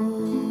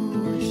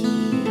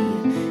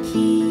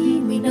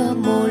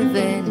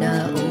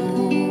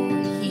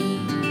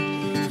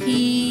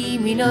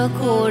 Mina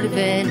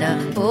korvena,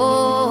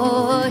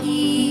 oh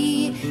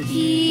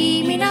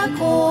hi mina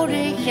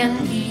korken,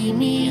 hi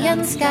mi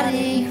önskar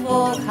dig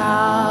vår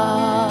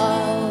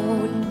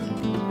haun.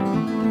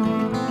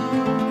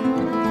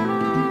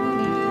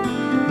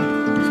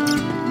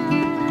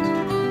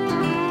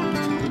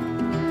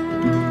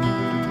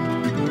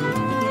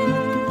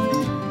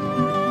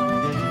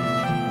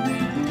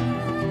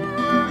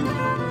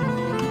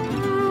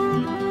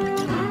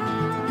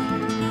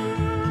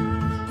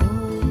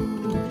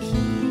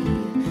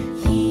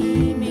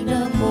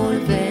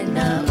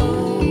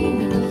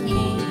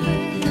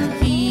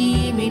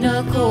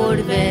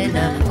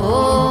 Korvena,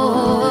 oh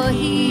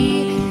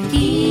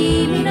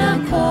hi mina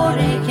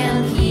korken,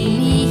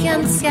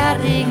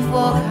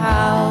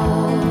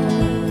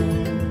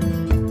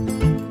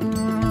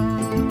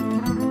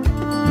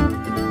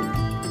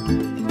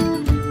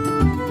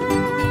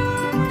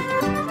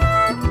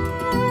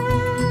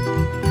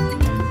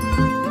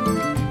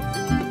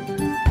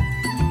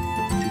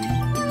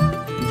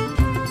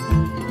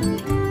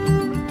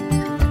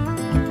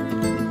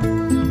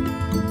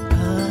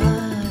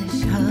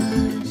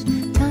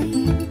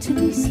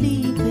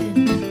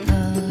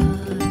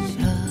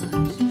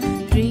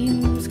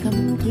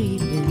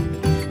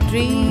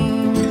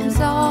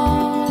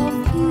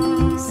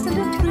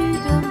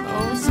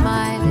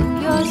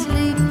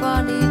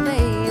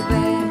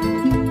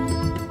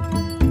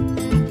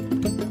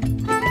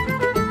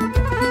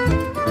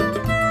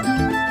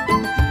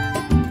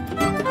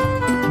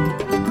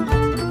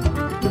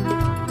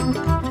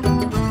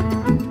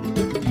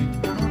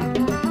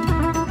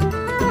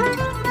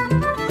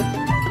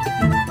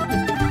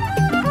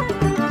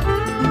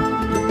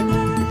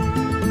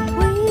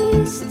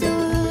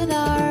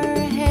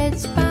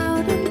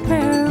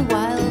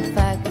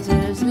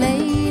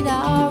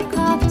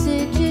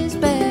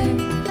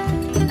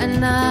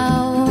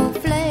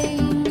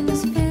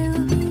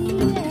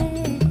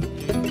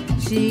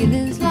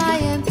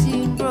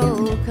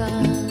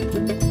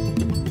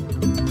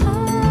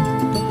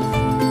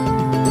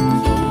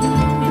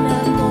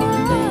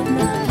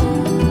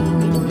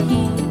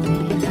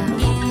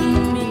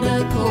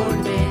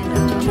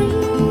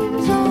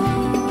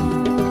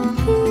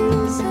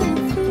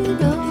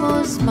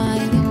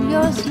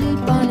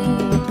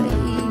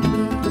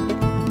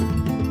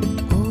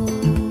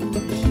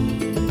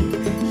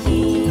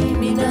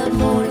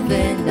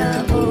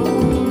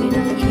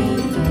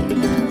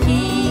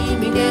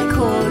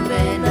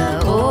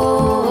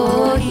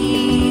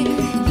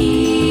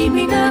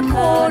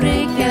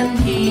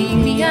 hi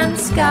mi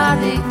önskar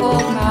dig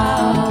vår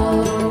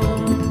haun.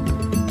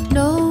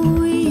 No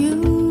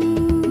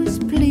use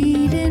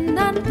pleading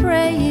and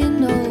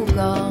praying, oh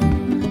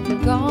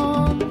gone,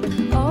 gone,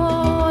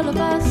 all of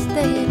us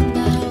staying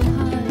now.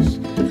 Hush,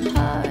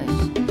 hush,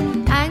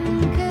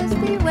 anchors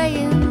be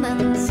weighing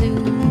and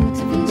soon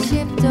to be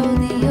shipped o'er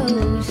the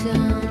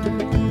ocean.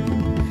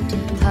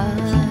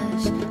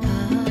 Hush,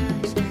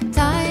 hush,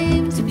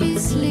 time to be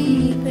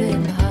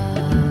sleeping.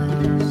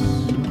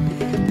 Hush,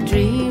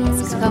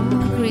 dreams come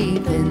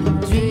creeping,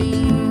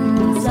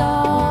 dreams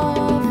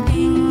of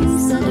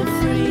peace and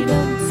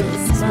freedom.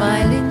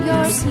 Smile in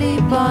your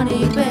sleep,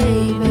 Bonnie,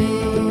 baby.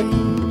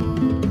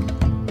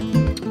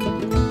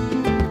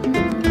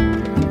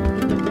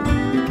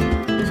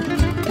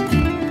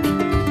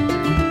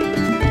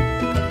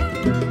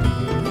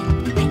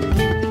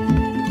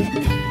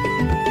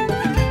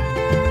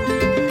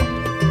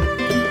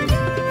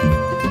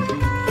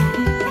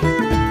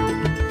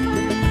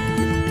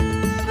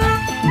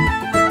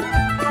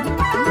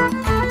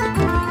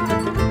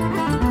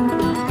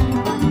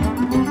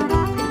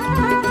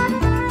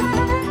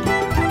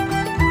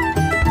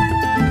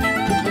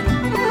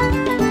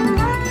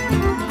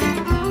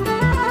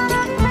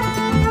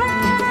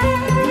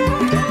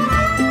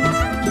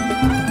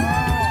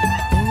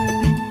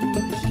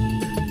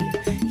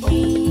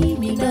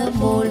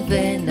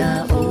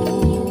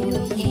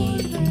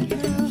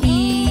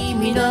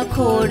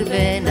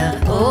 Korvena,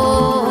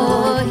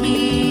 oh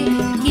hi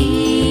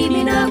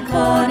mina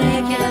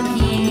korken,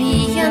 hi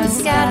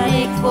önskar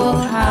dig vår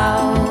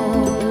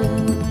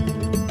haun.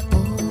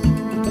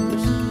 Oh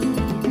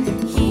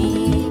hi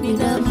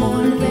mina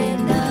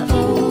molvena,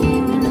 oh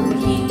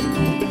hi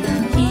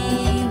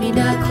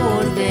mina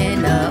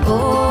korvena,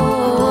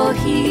 oh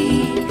hi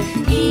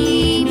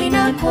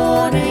mina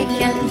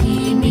korken, hi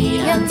mi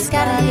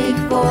önskar dig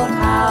vår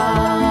haun.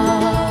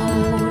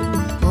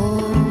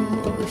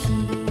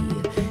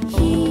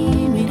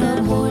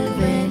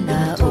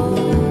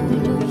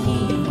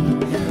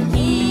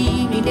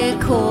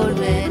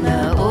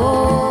 Corvina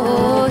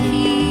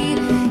ohi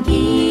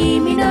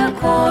Himina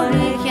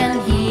Corrigan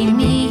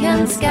Himi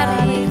and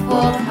Sky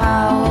for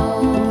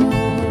how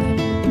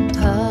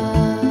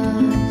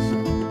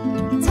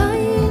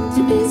Time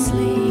to be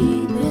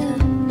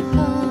sleeping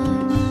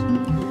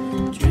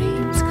hush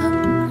Dreams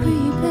come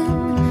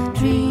creeping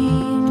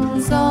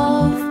Dreams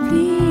of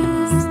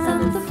peace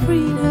and the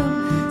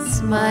freedom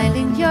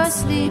Smiling your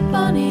sleep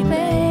bunny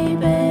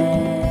baby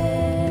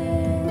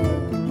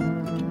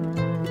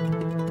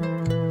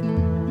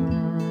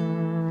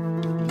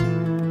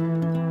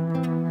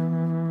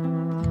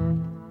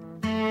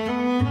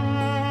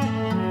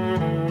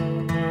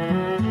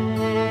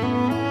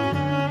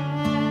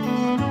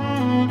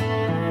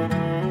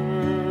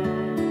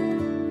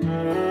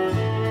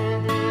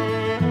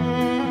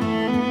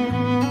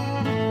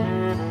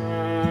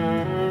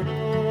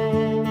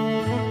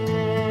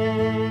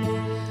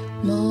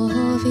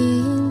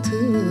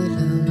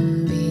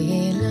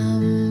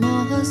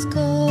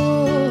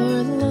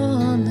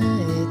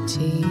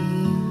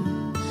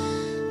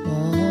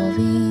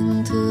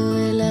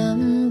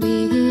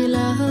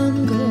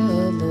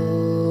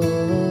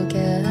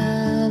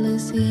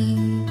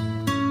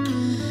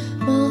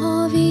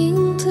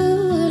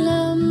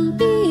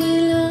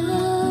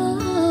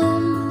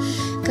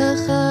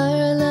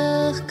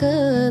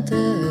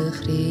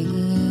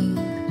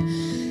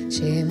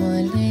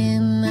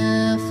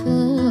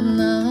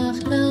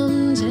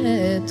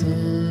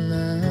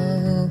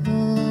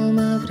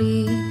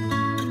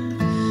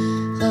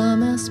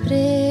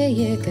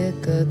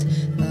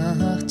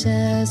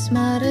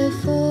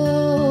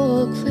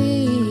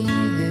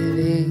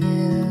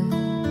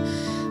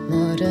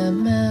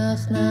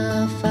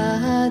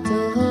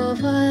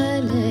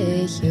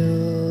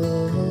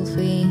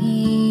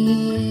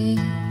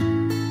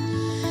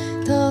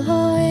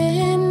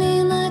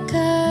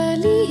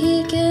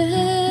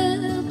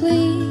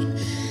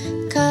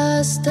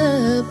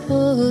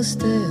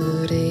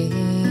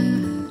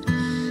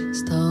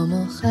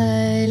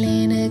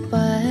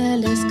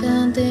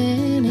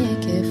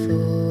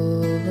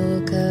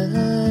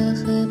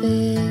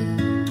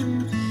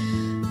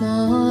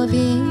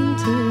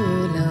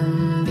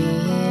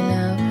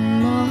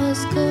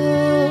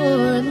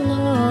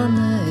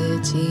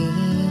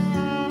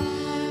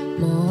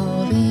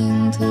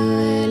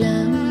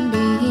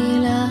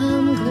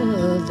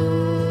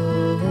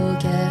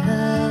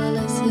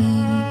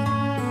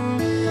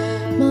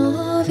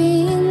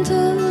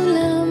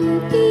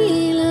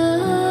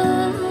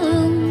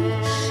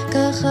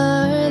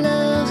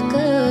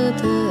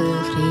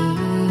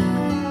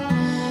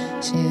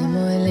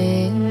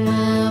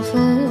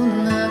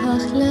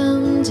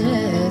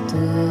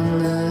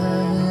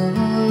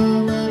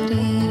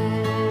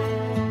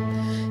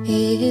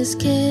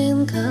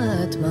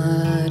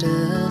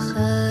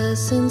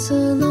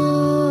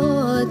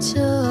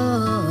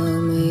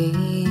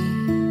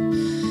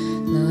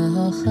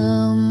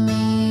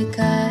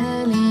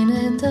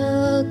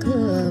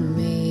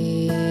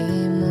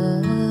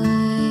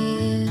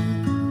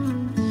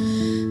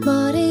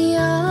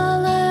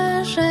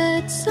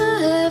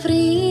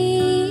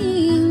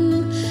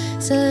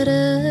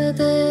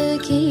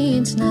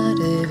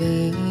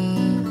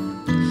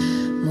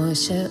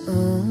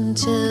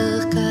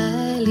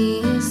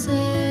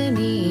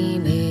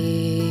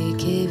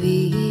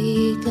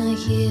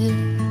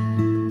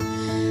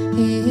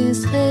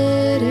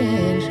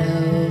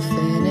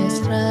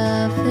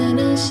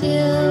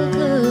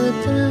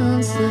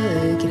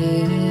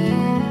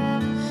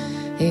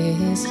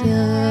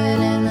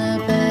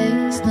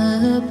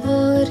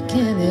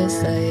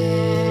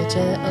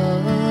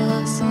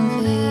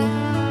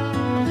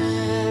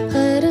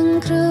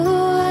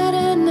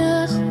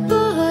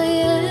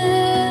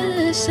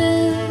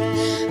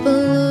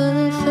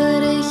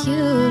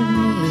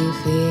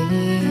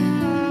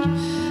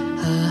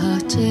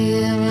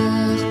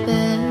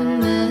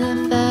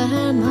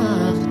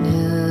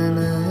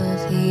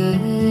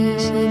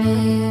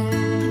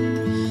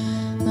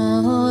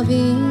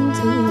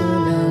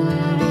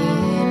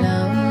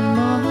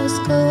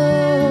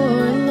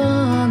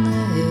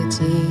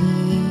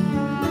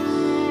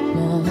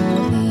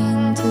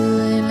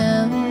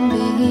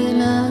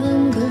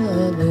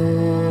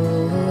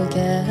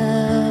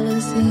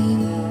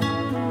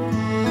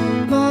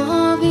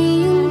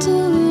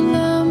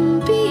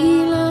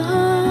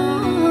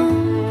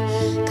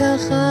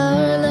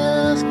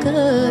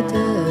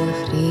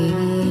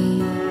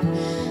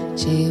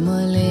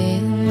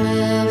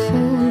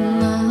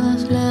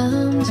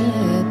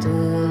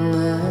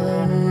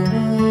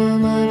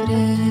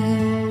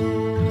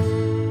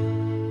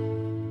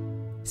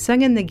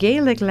Sung in the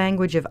Gaelic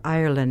language of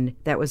Ireland,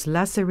 that was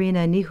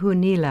Lasairhfíona Ní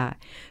Chonaola,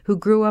 who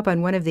grew up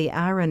on one of the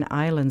Aran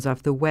Islands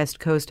off the west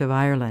coast of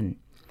Ireland.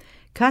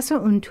 Casa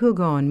un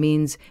Tugon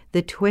means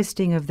the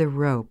twisting of the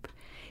rope.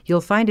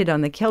 You'll find it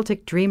on the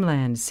Celtic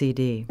Dreamland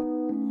CD.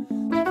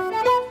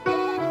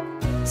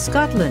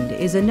 Scotland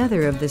is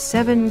another of the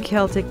 7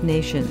 Celtic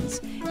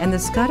nations, and the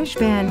Scottish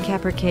band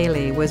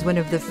Capercaillie was one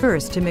of the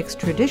first to mix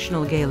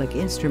traditional Gaelic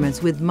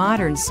instruments with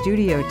modern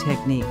studio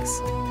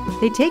techniques.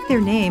 They take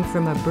their name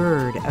from a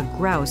bird, a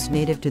grouse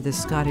native to the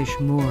Scottish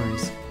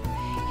moors.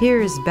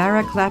 Here's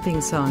Barra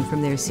Clapping Song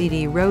from their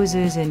CD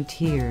Roses and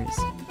Tears.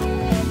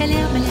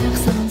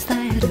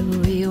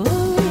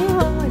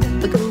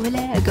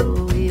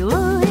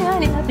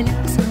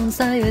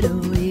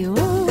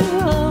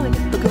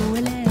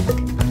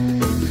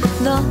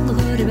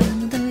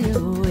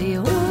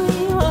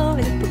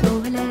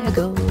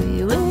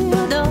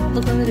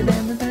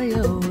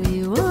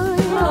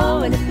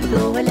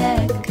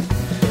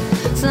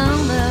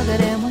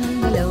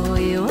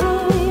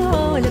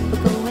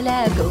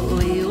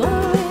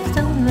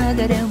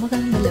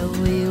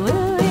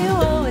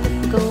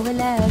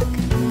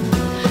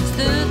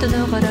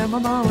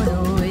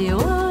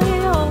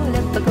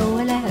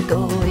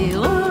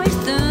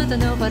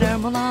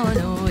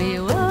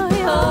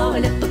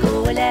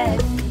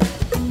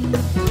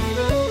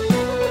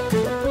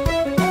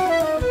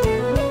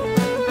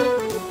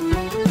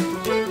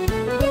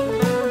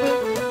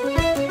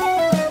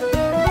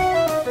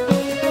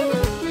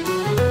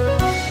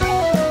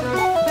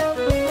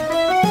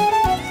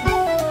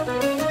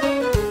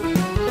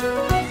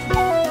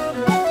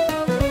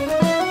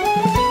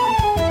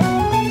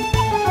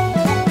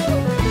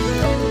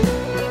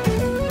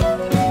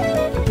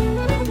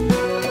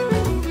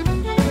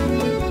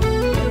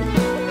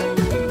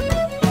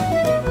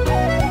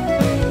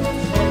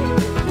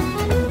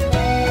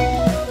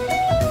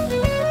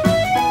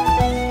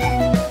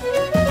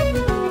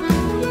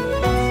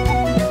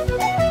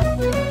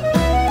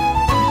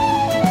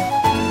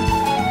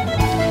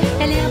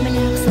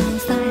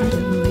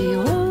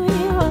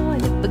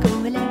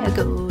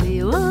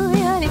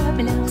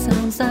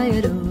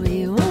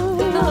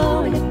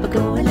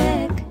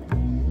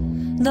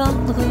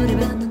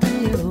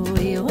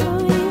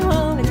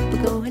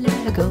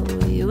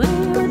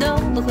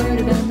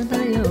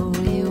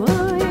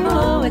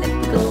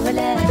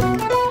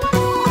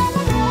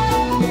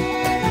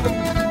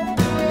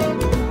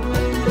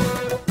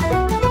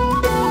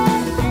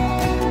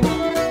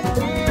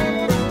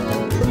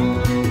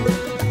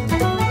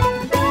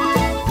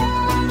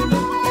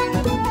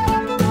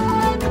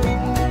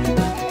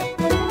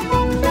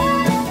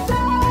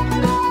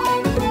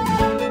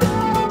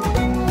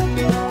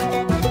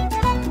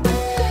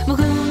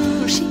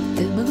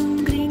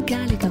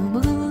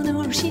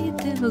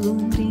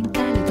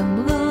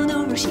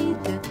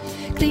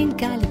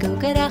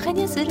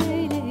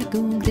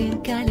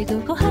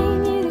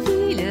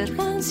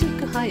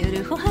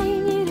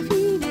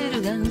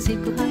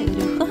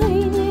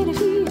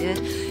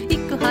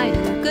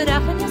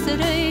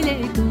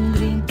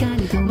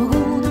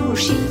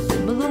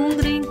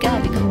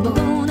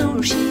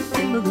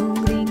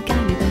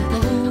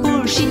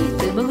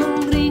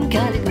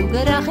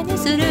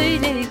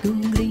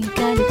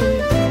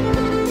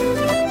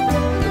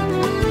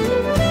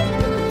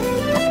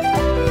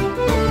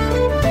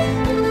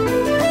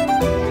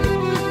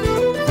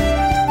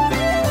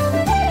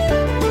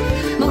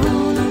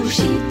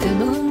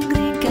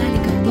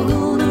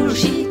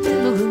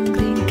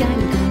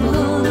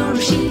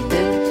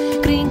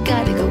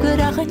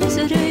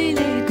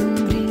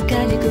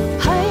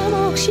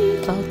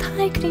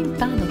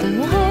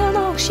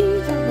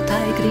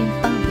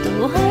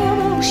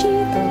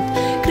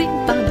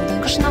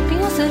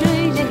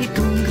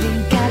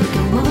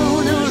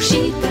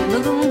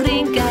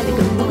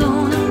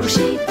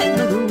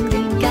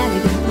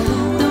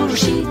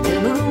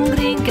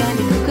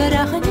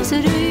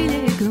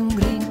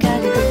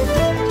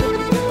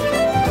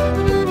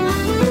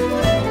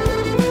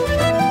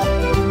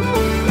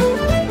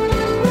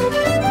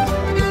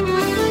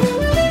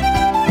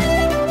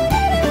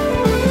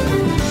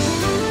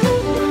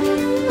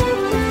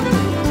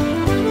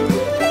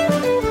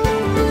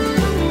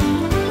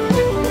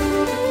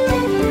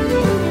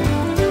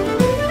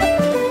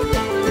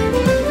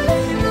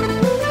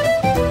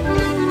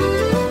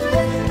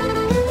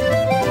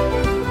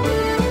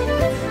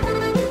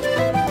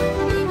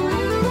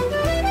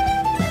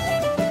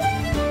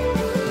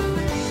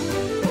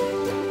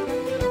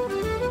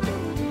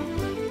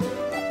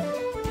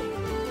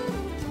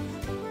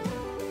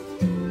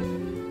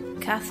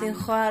 Cathy'n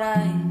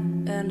chwarae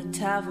yn y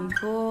tafn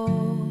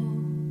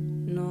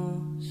pob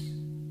nos,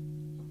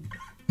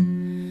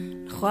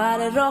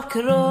 chwarae rock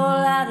and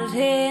roll ar yr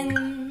hen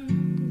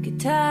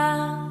gitar,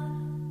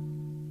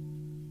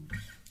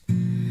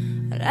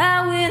 yr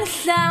awyr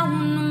llawn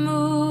y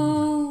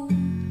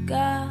mwg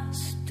a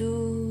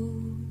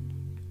stŵn,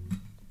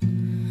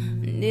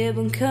 neb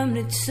yn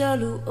cymryd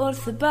sylw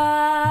wrth y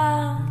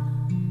bar.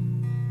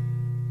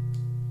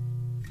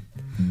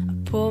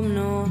 Pob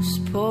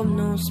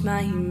nos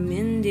mae hi'n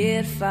mynd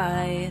i'r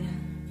ffair,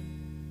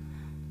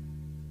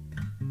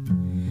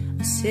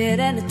 a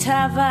syr yn y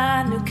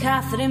tafarn yw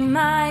Catherine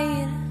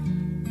Mair,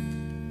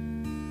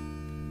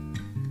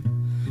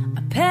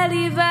 a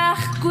peli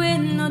fach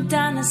gwyn o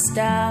dan y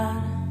star,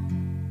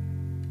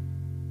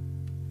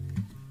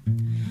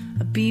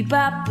 a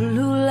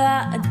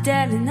Bibopalwla'r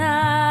Delyn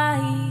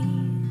Aur,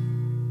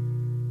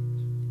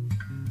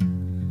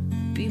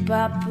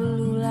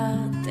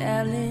 Bibopalwla'r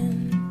Delyn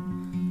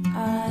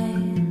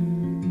Aur.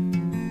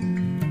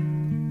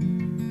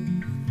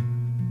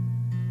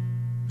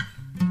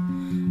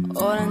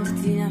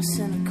 Diamhas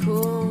yn y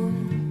cwr.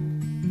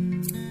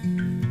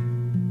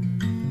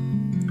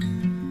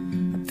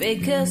 A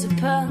bakers, a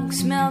punks,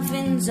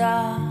 Melvins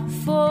are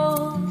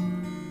full.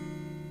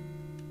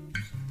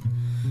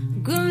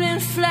 Goodman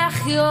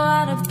flachio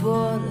ar y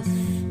bwrdd.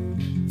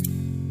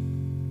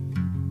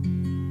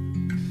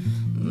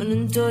 Maen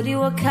nhw'n dod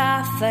i'w o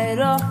caffe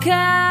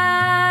Roka.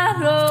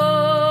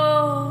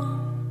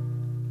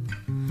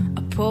 A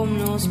pob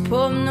nos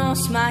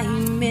mae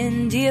hi'n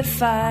mynd i'r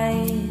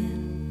ffair.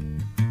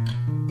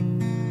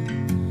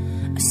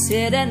 A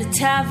sydd yn y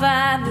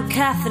tafarn o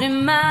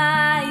Catherine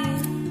Mai.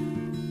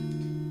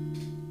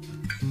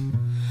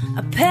 A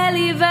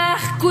peli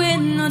fach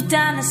gwyn o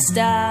dan y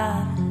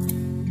star.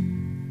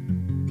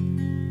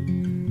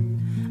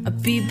 A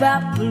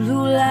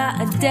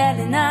Bibopalwla'r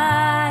Delyn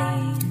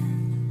Aur.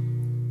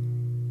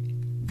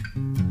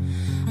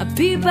 A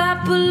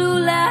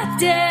Bibopalwla'r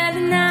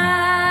Delyn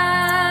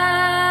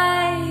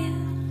Aur.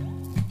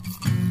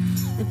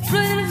 The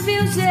brwydd y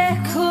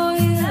fiwsig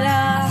hwyl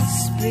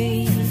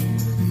Rusby.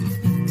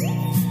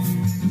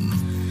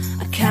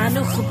 A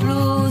canwch o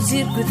blues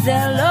i'r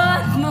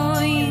gwyddelod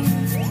mwyn.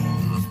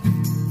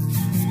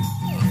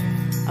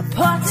 A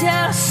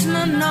potel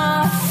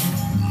Smirnoff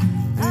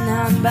yn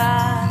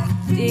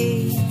Ambadi.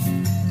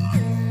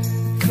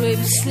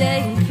 Clwyf y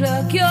sleigh yn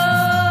plygio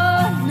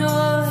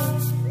nwy.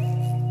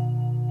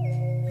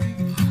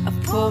 A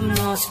pob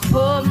nos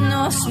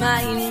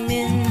mae hi'n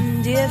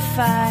mynd i'r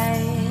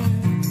ffair.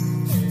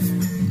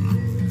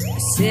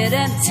 A sydd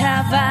yn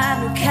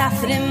tafarn o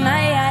Catherine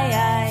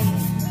Mai.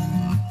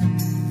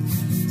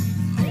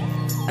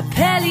 A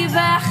peli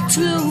fach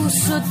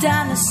tlws o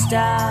dan y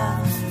star.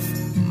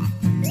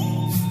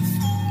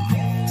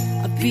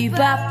 A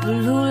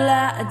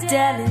Bibopalwla'r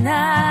Delyn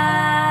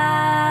Aur.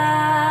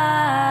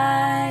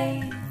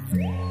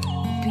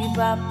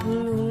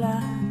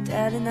 Bibopalwla'r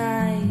Delyn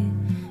Aur.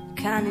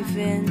 Can I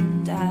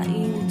fynd a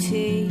un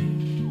ti?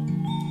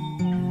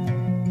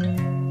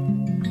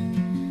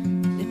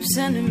 Lips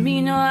yn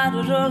ymuno ar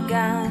yr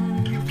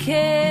organ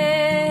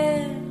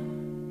cyr.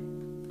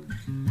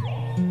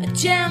 A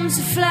gems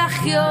y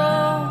flachio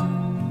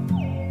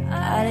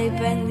ar ei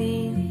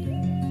benlin.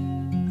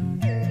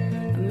 A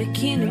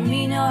micyn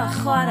ymuno a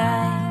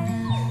chwarae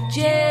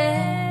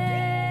jazz.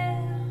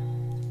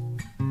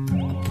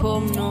 A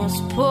pob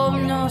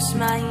nos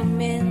mae hi'n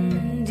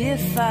mynd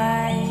i'r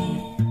ffair.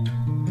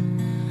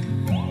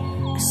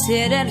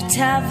 Sydd yn y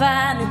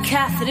tafarn o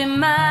Catherine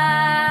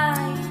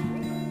Mai.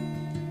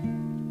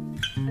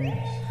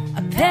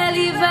 A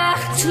peli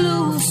fach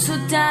tlws o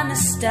dan y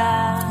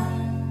star.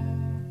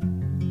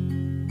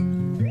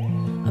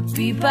 A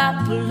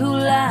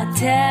Bibopalwla'r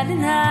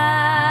Delyn Aur.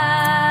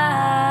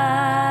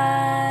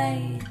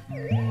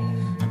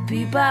 A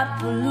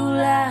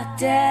Bibopalwla'r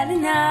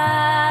Delyn Aur.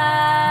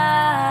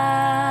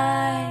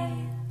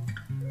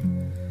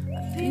 A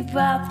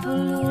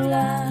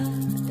Bibopalwla'r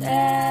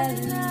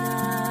Delyn Aur.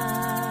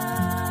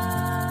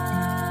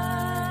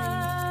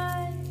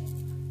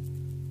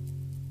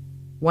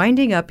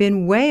 Winding up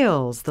in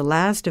Wales, the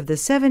last of the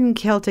 7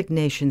 Celtic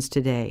nations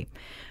today.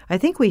 I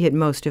think we hit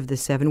most of the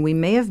 7. We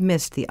may have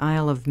missed the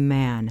Isle of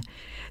Man.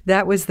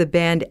 That was the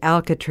band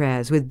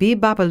Alcatraz with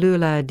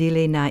Bibopalwla'r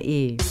Delyn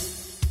Aur.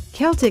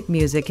 Celtic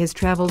music has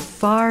traveled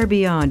far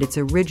beyond its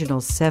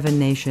original 7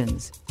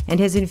 nations and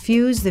has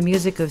infused the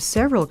music of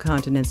several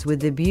continents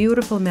with the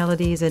beautiful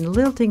melodies and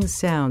lilting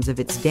sounds of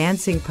its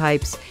dancing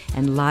pipes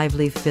and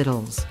lively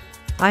fiddles.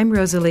 I'm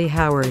Rosalie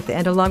Howarth,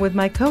 and along with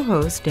my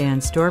co-host, Dan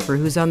Storper,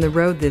 who's on the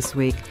road this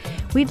week,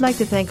 we'd like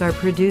to thank our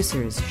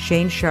producers,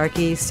 Shane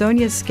Sharkey,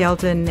 Sonia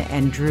Skelton,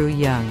 and Drew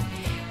Young,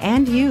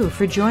 and you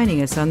for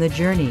joining us on the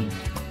journey.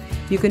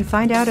 You can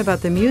find out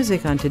about the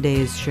music on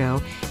today's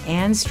show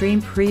and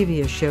stream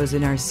previous shows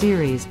in our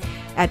series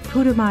at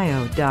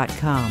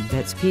putumayo.com.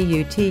 That's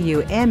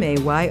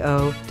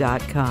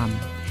Putumayo.com.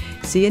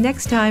 See you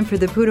next time for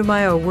the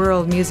Putumayo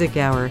World Music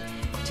Hour.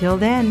 Till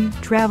then,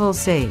 travel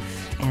safe.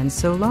 And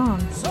so long.